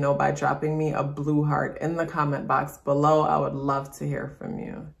let me know by dropping me a blue heart in the comment box below. I would love to hear from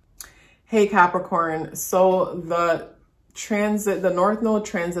you. Hey Capricorn, so the North Node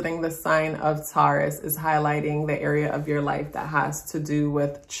transiting the sign of Taurus is highlighting the area of your life that has to do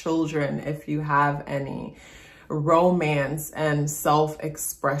with children, if you have any, romance, and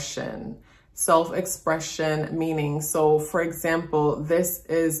self-expression. Self-expression meaning, so for example, this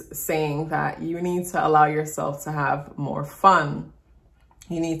is saying that you need to allow yourself to have more fun.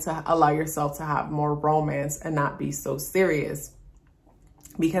 You need to allow yourself to have more romance and not be so serious.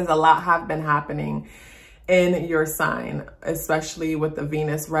 because a lot have been happening in your sign, especially with the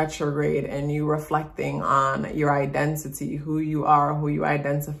Venus retrograde and you reflecting on your identity, who you are, who you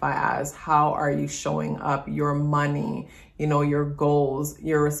identify as, how are you showing up, your money, you know, your goals,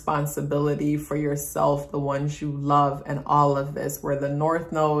 your responsibility for yourself, the ones you love, and all of this, where the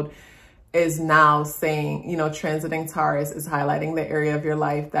North Node is now saying, you know, transiting Taurus is highlighting the area of your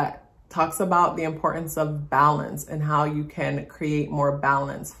life that talks about the importance of balance and how you can create more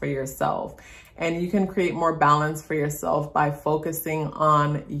balance for yourself. And you can create more balance for yourself by focusing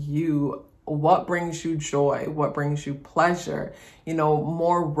on you, what brings you joy, what brings you pleasure, you know,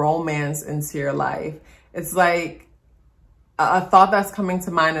 more romance into your life. It's like a thought that's coming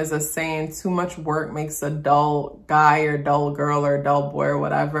to mind is a saying, too much work makes a dull guy or dull girl or dull boy or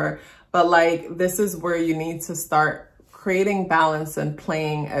whatever. But like, this is where you need to start creating balance and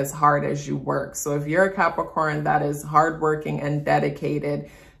playing as hard as you work. So if you're a Capricorn that is hardworking and dedicated,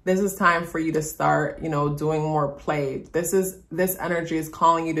 this is time for you to start, you know, doing more play. This energy is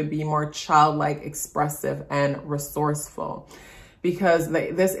calling you to be more childlike, expressive, and resourceful, because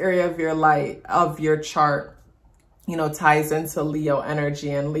this area of your life, of your chart, you know, ties into Leo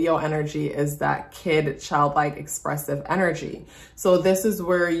energy, and Leo energy is that kid, childlike, expressive energy. So this is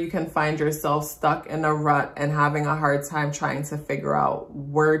where you can find yourself stuck in a rut and having a hard time trying to figure out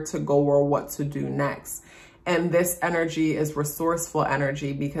where to go or what to do next. And this energy is resourceful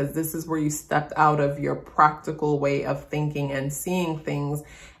energy, because this is where you stepped out of your practical way of thinking and seeing things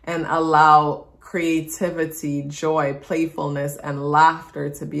and allow creativity, joy, playfulness, and laughter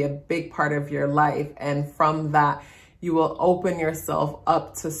to be a big part of your life. And from that, you will open yourself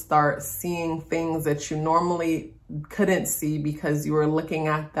up to start seeing things that you normally couldn't see because you were looking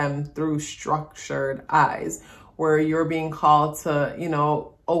at them through structured eyes, where you're being called to, you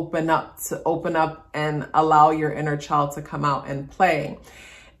know, open up and allow your inner child to come out and play.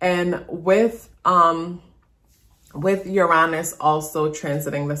 And with Uranus also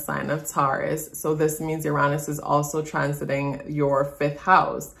transiting the sign of Taurus, so this means Uranus is also transiting your 5th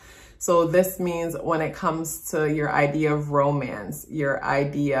house. So this means when it comes to your idea of romance, your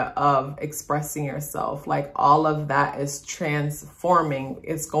idea of expressing yourself, like all of that is transforming.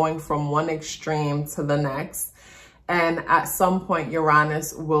 It's going from one extreme to the next. And at some point,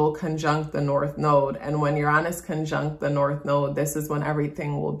 Uranus will conjunct the North Node. And when Uranus conjunct the North Node, this is when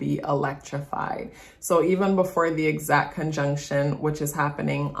everything will be electrified. So even before the exact conjunction, which is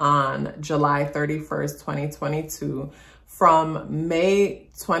happening on July 31st, 2022, from May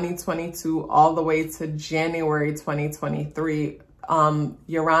 2022 all the way to January 2023,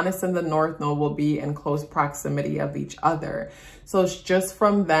 Uranus and the North Node will be in close proximity of each other. So it's just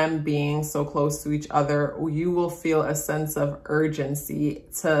from them being so close to each other, you will feel a sense of urgency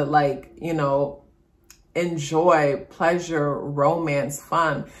to, like, you know, enjoy pleasure, romance,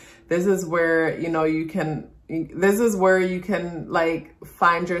 fun. This is where, you know, you can like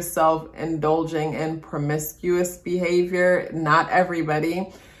find yourself indulging in promiscuous behavior. Not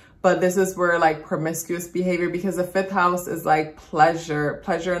everybody, but this is where like promiscuous behavior, because the 5th house is like pleasure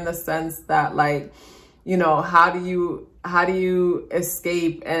in the sense that, like, you know, how do you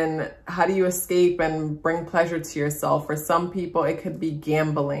escape and bring pleasure to yourself? For some people, it could be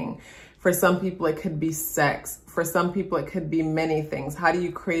gambling. For some people, it could be sex. For some people, it could be many things. How do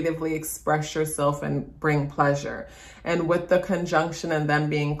you creatively express yourself and bring pleasure? And with the conjunction and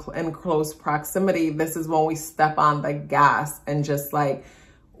them being in close proximity, this is when we step on the gas and just like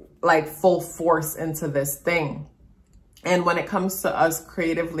full force into this thing. And when it comes to us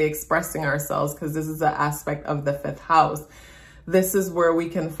creatively expressing ourselves, because this is an aspect of the 5th house, this is where we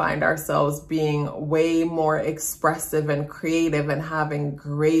can find ourselves being way more expressive and creative and having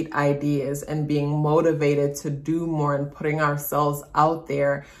great ideas and being motivated to do more and putting ourselves out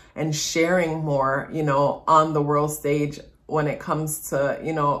there and sharing more, you know, on the world stage when it comes to,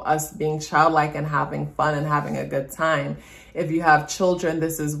 you know, us being childlike and having fun and having a good time. If you have children,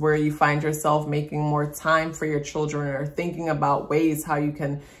 this is where you find yourself making more time for your children or thinking about ways how you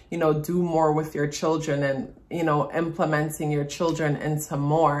can, you know, do more with your children and, you know, implementing your children into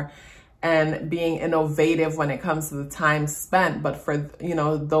more and being innovative when it comes to the time spent. But for, you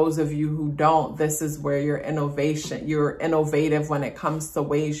know, those of you who don't, this is where you're innovative when it comes to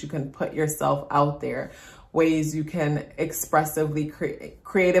ways you can put yourself out there, ways you can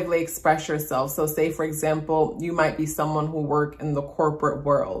creatively express yourself. So say, for example, you might be someone who work in the corporate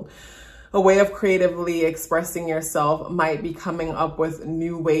world. A way of creatively expressing yourself might be coming up with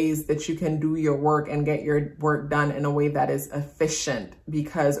new ways that you can do your work and get your work done in a way that is efficient,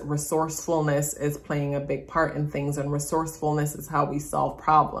 because resourcefulness is playing a big part in things, and resourcefulness is how we solve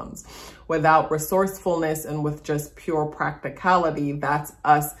problems. without resourcefulness and with just pure practicality. That's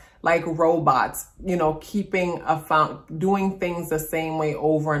us like robots, you know, doing things the same way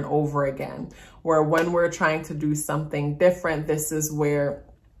over and over again. Where when we're trying to do something different, this is where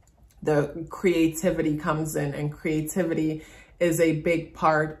the creativity comes in, and creativity is a big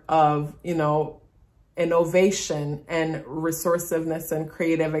part of, you know, innovation and resourcefulness and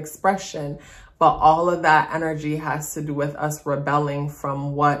creative expression. But all of that energy has to do with us rebelling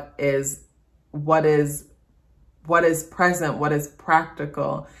from what is present, what is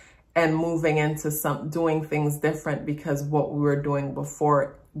practical, and moving into doing things different because what we were doing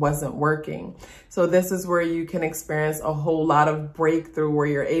before wasn't working. So this is where you can experience a whole lot of breakthrough, where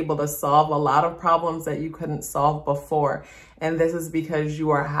you're able to solve a lot of problems that you couldn't solve before. And this is because you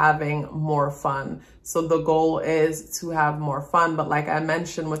are having more fun. So the goal is to have more fun. But like I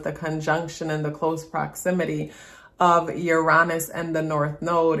mentioned, with the conjunction and the close proximity of Uranus and the North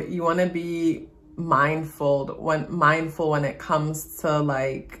Node, you want to be mindful when it comes to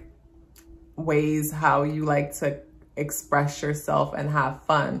like ways how you like to express yourself and have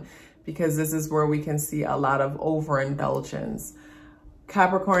fun, because this is where we can see a lot of overindulgence.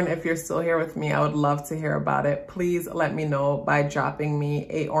 Capricorn, if you're still here with me, I would love to hear about it. Please let me know by dropping me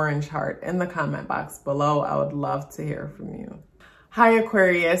an orange heart in the comment box below. I would love to hear from you. Hi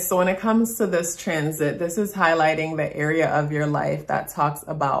Aquarius, so when it comes to this transit, this is highlighting the area of your life that talks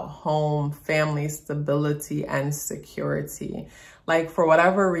about home, family, stability, and security. Like for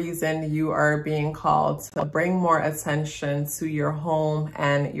whatever reason, you are being called to bring more attention to your home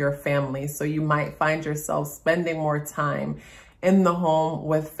and your family. So you might find yourself spending more time in the home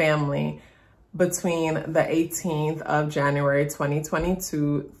with family between the 18th of January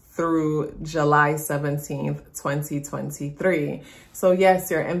 2022 through July 17th, 2023. So yes,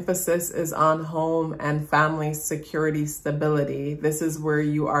 your emphasis is on home and family security, stability. This is where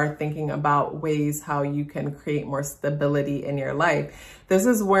you are thinking about ways how you can create more stability in your life. This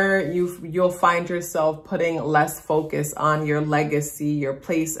is where you'll find yourself putting less focus on your legacy, your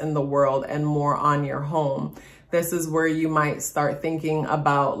place in the world, and more on your home. This is where you might start thinking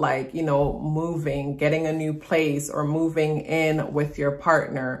about like, you know, moving, getting a new place, or moving in with your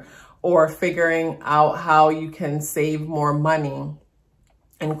partner, or figuring out how you can save more money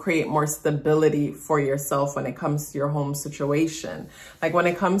and create more stability for yourself when it comes to your home situation. Like when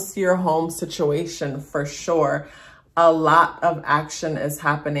it comes to your home situation, for sure, a lot of action is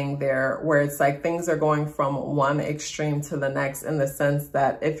happening there, where it's like things are going from one extreme to the next, in the sense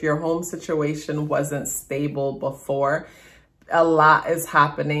that if your home situation wasn't stable before, a lot is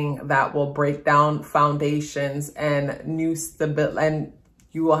happening that will break down foundations and and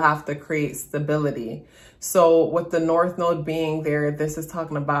you will have to create stability. So with the North Node being there, this is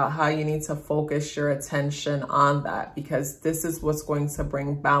talking about how you need to focus your attention on that, because this is what's going to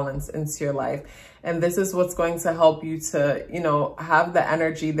bring balance into your life. And this is what's going to help you to, you know, have the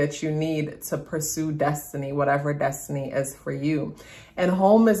energy that you need to pursue destiny, whatever destiny is for you. And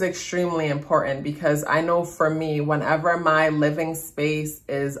home is extremely important, because I know for me, whenever my living space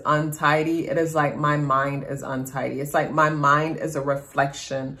is untidy, it is like my mind is untidy. It's like my mind is a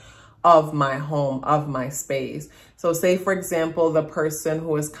reflection of my home, of my space. So say, for example, the person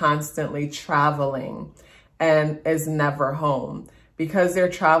who is constantly traveling and is never home. Because they're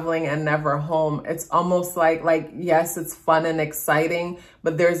traveling and never home, it's almost like, yes, it's fun and exciting,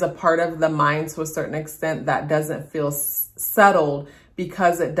 but there's a part of the mind to a certain extent that doesn't feel settled,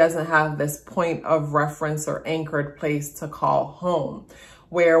 because it doesn't have this point of reference or anchored place to call home.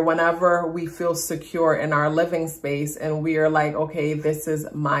 Where whenever we feel secure in our living space and we are like, okay, this is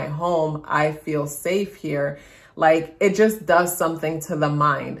my home, I feel safe here, like it just does something to the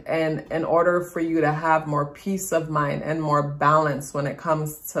mind. And in order for you to have more peace of mind and more balance when it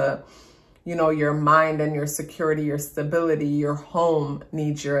comes to, you know, your mind and your security, your stability, your home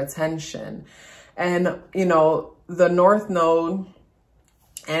needs your attention. And, you know, the North Node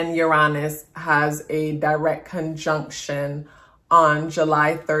and Uranus has a direct conjunction on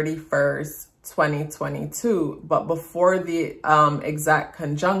July 31st, 2022. But before the exact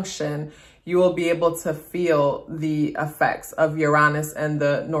conjunction, you will be able to feel the effects of Uranus and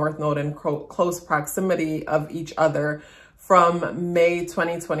the North Node in close proximity of each other from May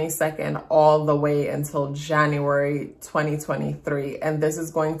 2022 all the way until January 2023. And this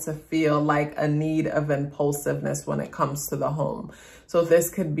is going to feel like a need of impulsiveness when it comes to the home. So this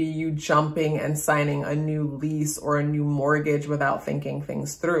could be you jumping and signing a new lease or a new mortgage without thinking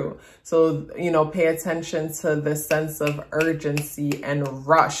things through. So, you know, pay attention to the sense of urgency and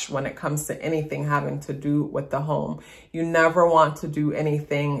rush when it comes to anything having to do with the home. You never want to do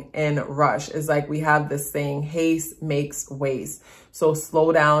anything in rush. It's like we have this saying, haste makes waste. So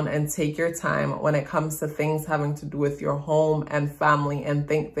slow down and take your time when it comes to things having to do with your home and family, and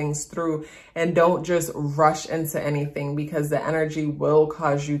think things through, and don't just rush into anything, because the energy will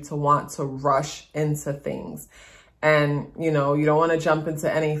cause you to want to rush into things. And, you know, you don't want to jump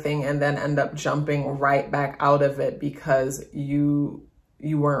into anything and then end up jumping right back out of it because you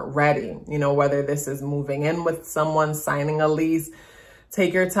weren't ready. You know, whether this is moving in with someone, signing a lease,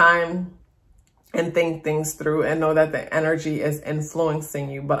 take your time and think things through and know that the energy is influencing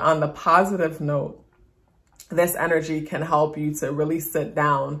you. But on the positive note, this energy can help you to really sit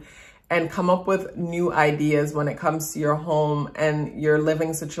down and come up with new ideas when it comes to your home and your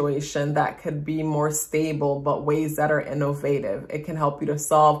living situation that could be more stable, but ways that are innovative. It can help you to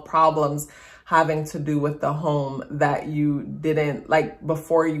solve problems having to do with the home that you didn't, like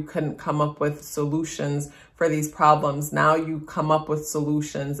before you couldn't come up with solutions for these problems. Now you come up with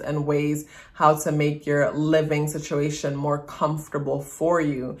solutions and ways how to make your living situation more comfortable for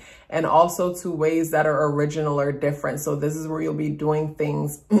you, and also to ways that are original or different. So this is where you'll be doing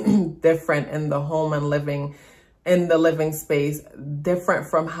things different in the home and living in the living space, different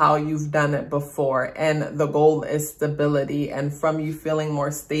from how you've done it before. And the goal is stability. And from you feeling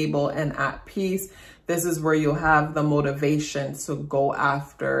more stable and at peace, this is where you'll have the motivation to go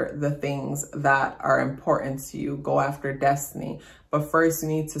after the things that are important to you, go after destiny. But first you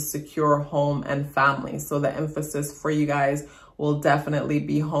need to secure home and family. So the emphasis for you guys will definitely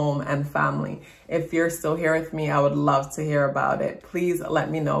be home and family. If you're still here with me, I would love to hear about it. Please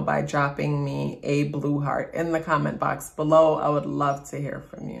let me know by dropping me a blue heart in the comment box below. I would love to hear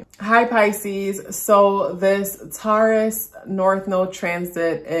from you. Hi Pisces. So this Taurus North Node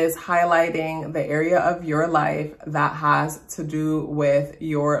transit is highlighting the area of your life that has to do with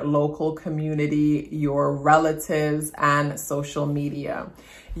your local community, your relatives, and social media.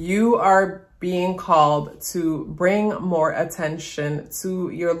 You are being called to bring more attention to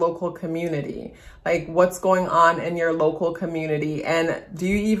your local community, like what's going on in your local community. And do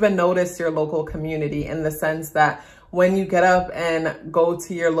you even notice your local community in the sense that when you get up and go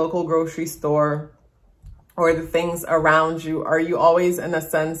to your local grocery store or the things around you, are you always in a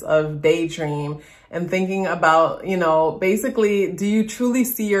sense of daydream and thinking about, you know, basically, do you truly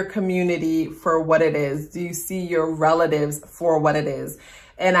see your community for what it is? Do you see your relatives for what it is?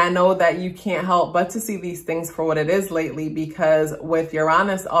 And I know that you can't help but to see these things for what it is lately, because with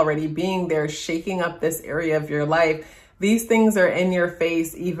Uranus already being there, shaking up this area of your life, these things are in your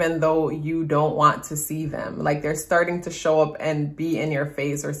face, even though you don't want to see them. Like they're starting to show up and be in your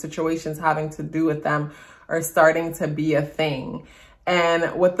face, or situations having to do with them are starting to be a thing.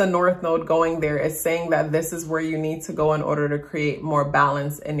 And with the North Node going there, it's saying that this is where you need to go in order to create more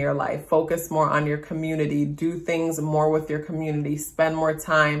balance in your life. Focus more on your community, do things more with your community, spend more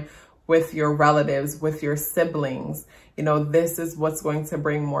time with your relatives, with your siblings. You know, this is what's going to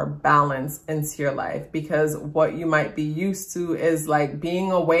bring more balance into your life, because what you might be used to is like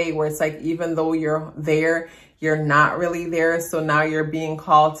being away, where it's like, even though you're there, you're not really there. So now you're being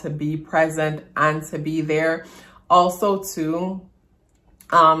called to be present and to be there. Also too,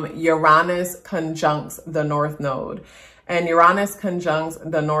 Uranus conjuncts the North Node, and Uranus conjuncts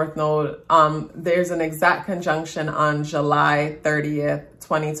the North Node. There's an exact conjunction on July 30th,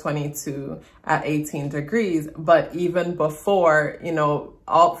 2022 at 18 degrees. But even before, you know,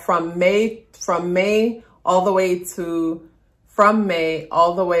 from May all the way to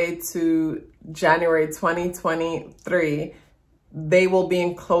January 2023, they will be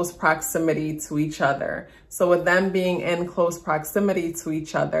in close proximity to each other. So with them being in close proximity to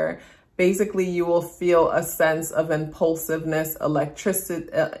each other, basically you will feel a sense of impulsiveness, electricity,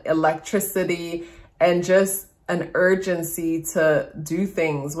 and just an urgency to do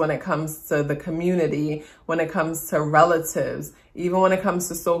things when it comes to the community, when it comes to relatives, even when it comes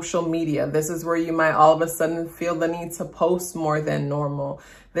to social media. This is where you might all of a sudden feel the need to post more than normal.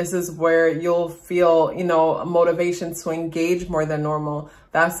 This is where you'll feel, you know, a motivation to engage more than normal.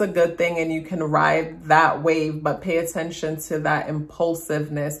 That's a good thing, and you can ride that wave, but pay attention to that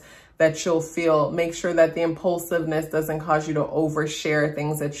impulsiveness that you'll feel. Make sure that the impulsiveness doesn't cause you to overshare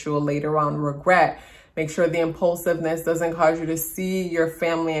things that you'll later on regret. Make sure the impulsiveness doesn't cause you to see your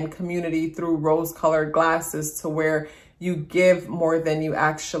family and community through rose-colored glasses, to where you give more than you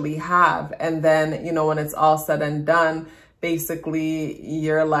actually have. And then, you know, when it's all said and done, basically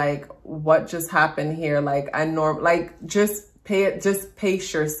you're like, what just happened here? Like just just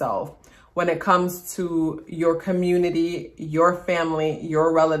pace yourself when it comes to your community, your family,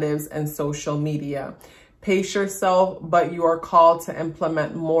 your relatives, and social media. Pace yourself, but you are called to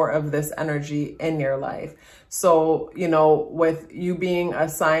implement more of this energy in your life. So, you know, with you being a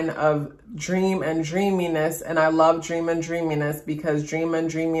sign of dream and dreaminess, and I love dream and dreaminess because dream and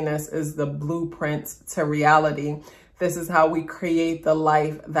dreaminess is the blueprint to reality. This is how we create the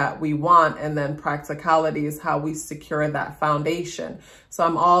life that we want, and then practicality is how we secure that foundation. So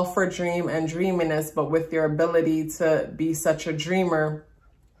I'm all for dream and dreaminess, but with your ability to be such a dreamer,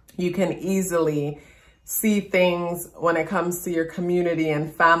 you can easily see things when it comes to your community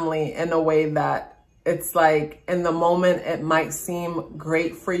and family in a way that it's like in the moment it might seem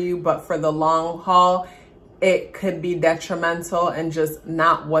great for you, but for the long haul, it could be detrimental and just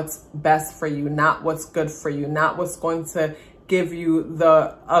not what's best for you, not what's good for you, not what's going to give you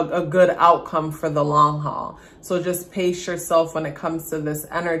a good outcome for the long haul. So just pace yourself when it comes to this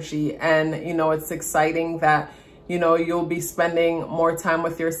energy. And, you know, it's exciting that, you know, you'll be spending more time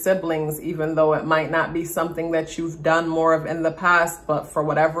with your siblings, even though it might not be something that you've done more of in the past, but for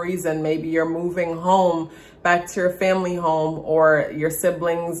whatever reason, maybe you're moving home, back to your family home, or your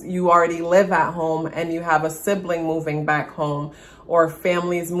siblings, you already live at home and you have a sibling moving back home, or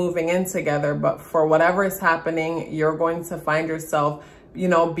families moving in together. But for whatever is happening, you're going to find yourself, you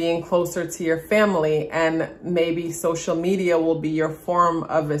know, being closer to your family, and maybe social media will be your form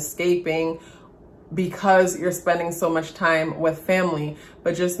of escaping because you're spending so much time with family.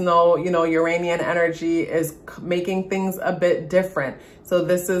 But just know, you know, Uranian energy is making things a bit different. So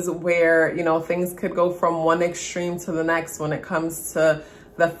this is where, you know, things could go from one extreme to the next when it comes to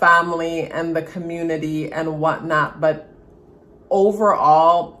the family and the community and whatnot. But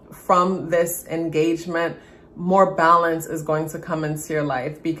overall, from this engagement, more balance is going to come into your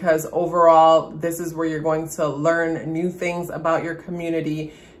life, because overall, this is where you're going to learn new things about your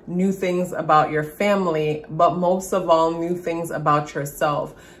community, new things about your family, but most of all, new things about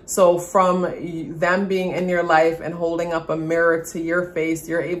yourself. So from them being in your life and holding up a mirror to your face,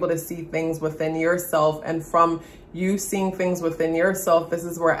 you're able to see things within yourself. And from you seeing things within yourself, this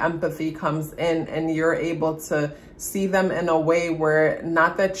is where empathy comes in, and you're able to see them in a way where,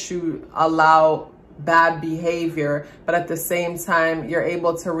 not that you allow bad behavior, but at the same time, you're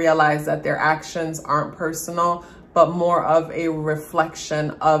able to realize that their actions aren't personal, but more of a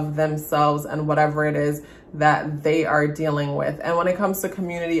reflection of themselves and whatever it is that they are dealing with. And when it comes to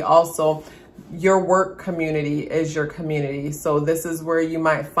community also, your work community is your community. So this is where you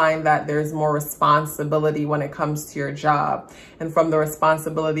might find that there's more responsibility when it comes to your job. And from the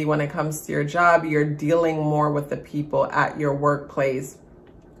responsibility when it comes to your job, you're dealing more with the people at your workplace.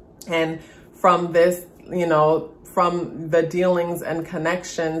 And from this, you know, from the dealings and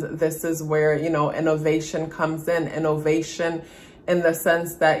connections, this is where, you know, innovation comes in. Innovation in the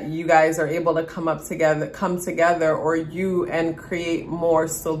sense that you guys are able to come together, or you, and create more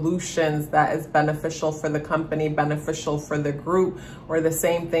solutions that is beneficial for the company, beneficial for the group. Or the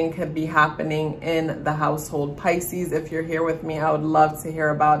same thing could be happening in the household. Pisces, if you're here with me, I would love to hear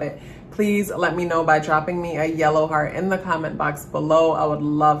about it. Please let me know by dropping me a yellow heart in the comment box below. I would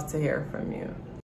love to hear from you.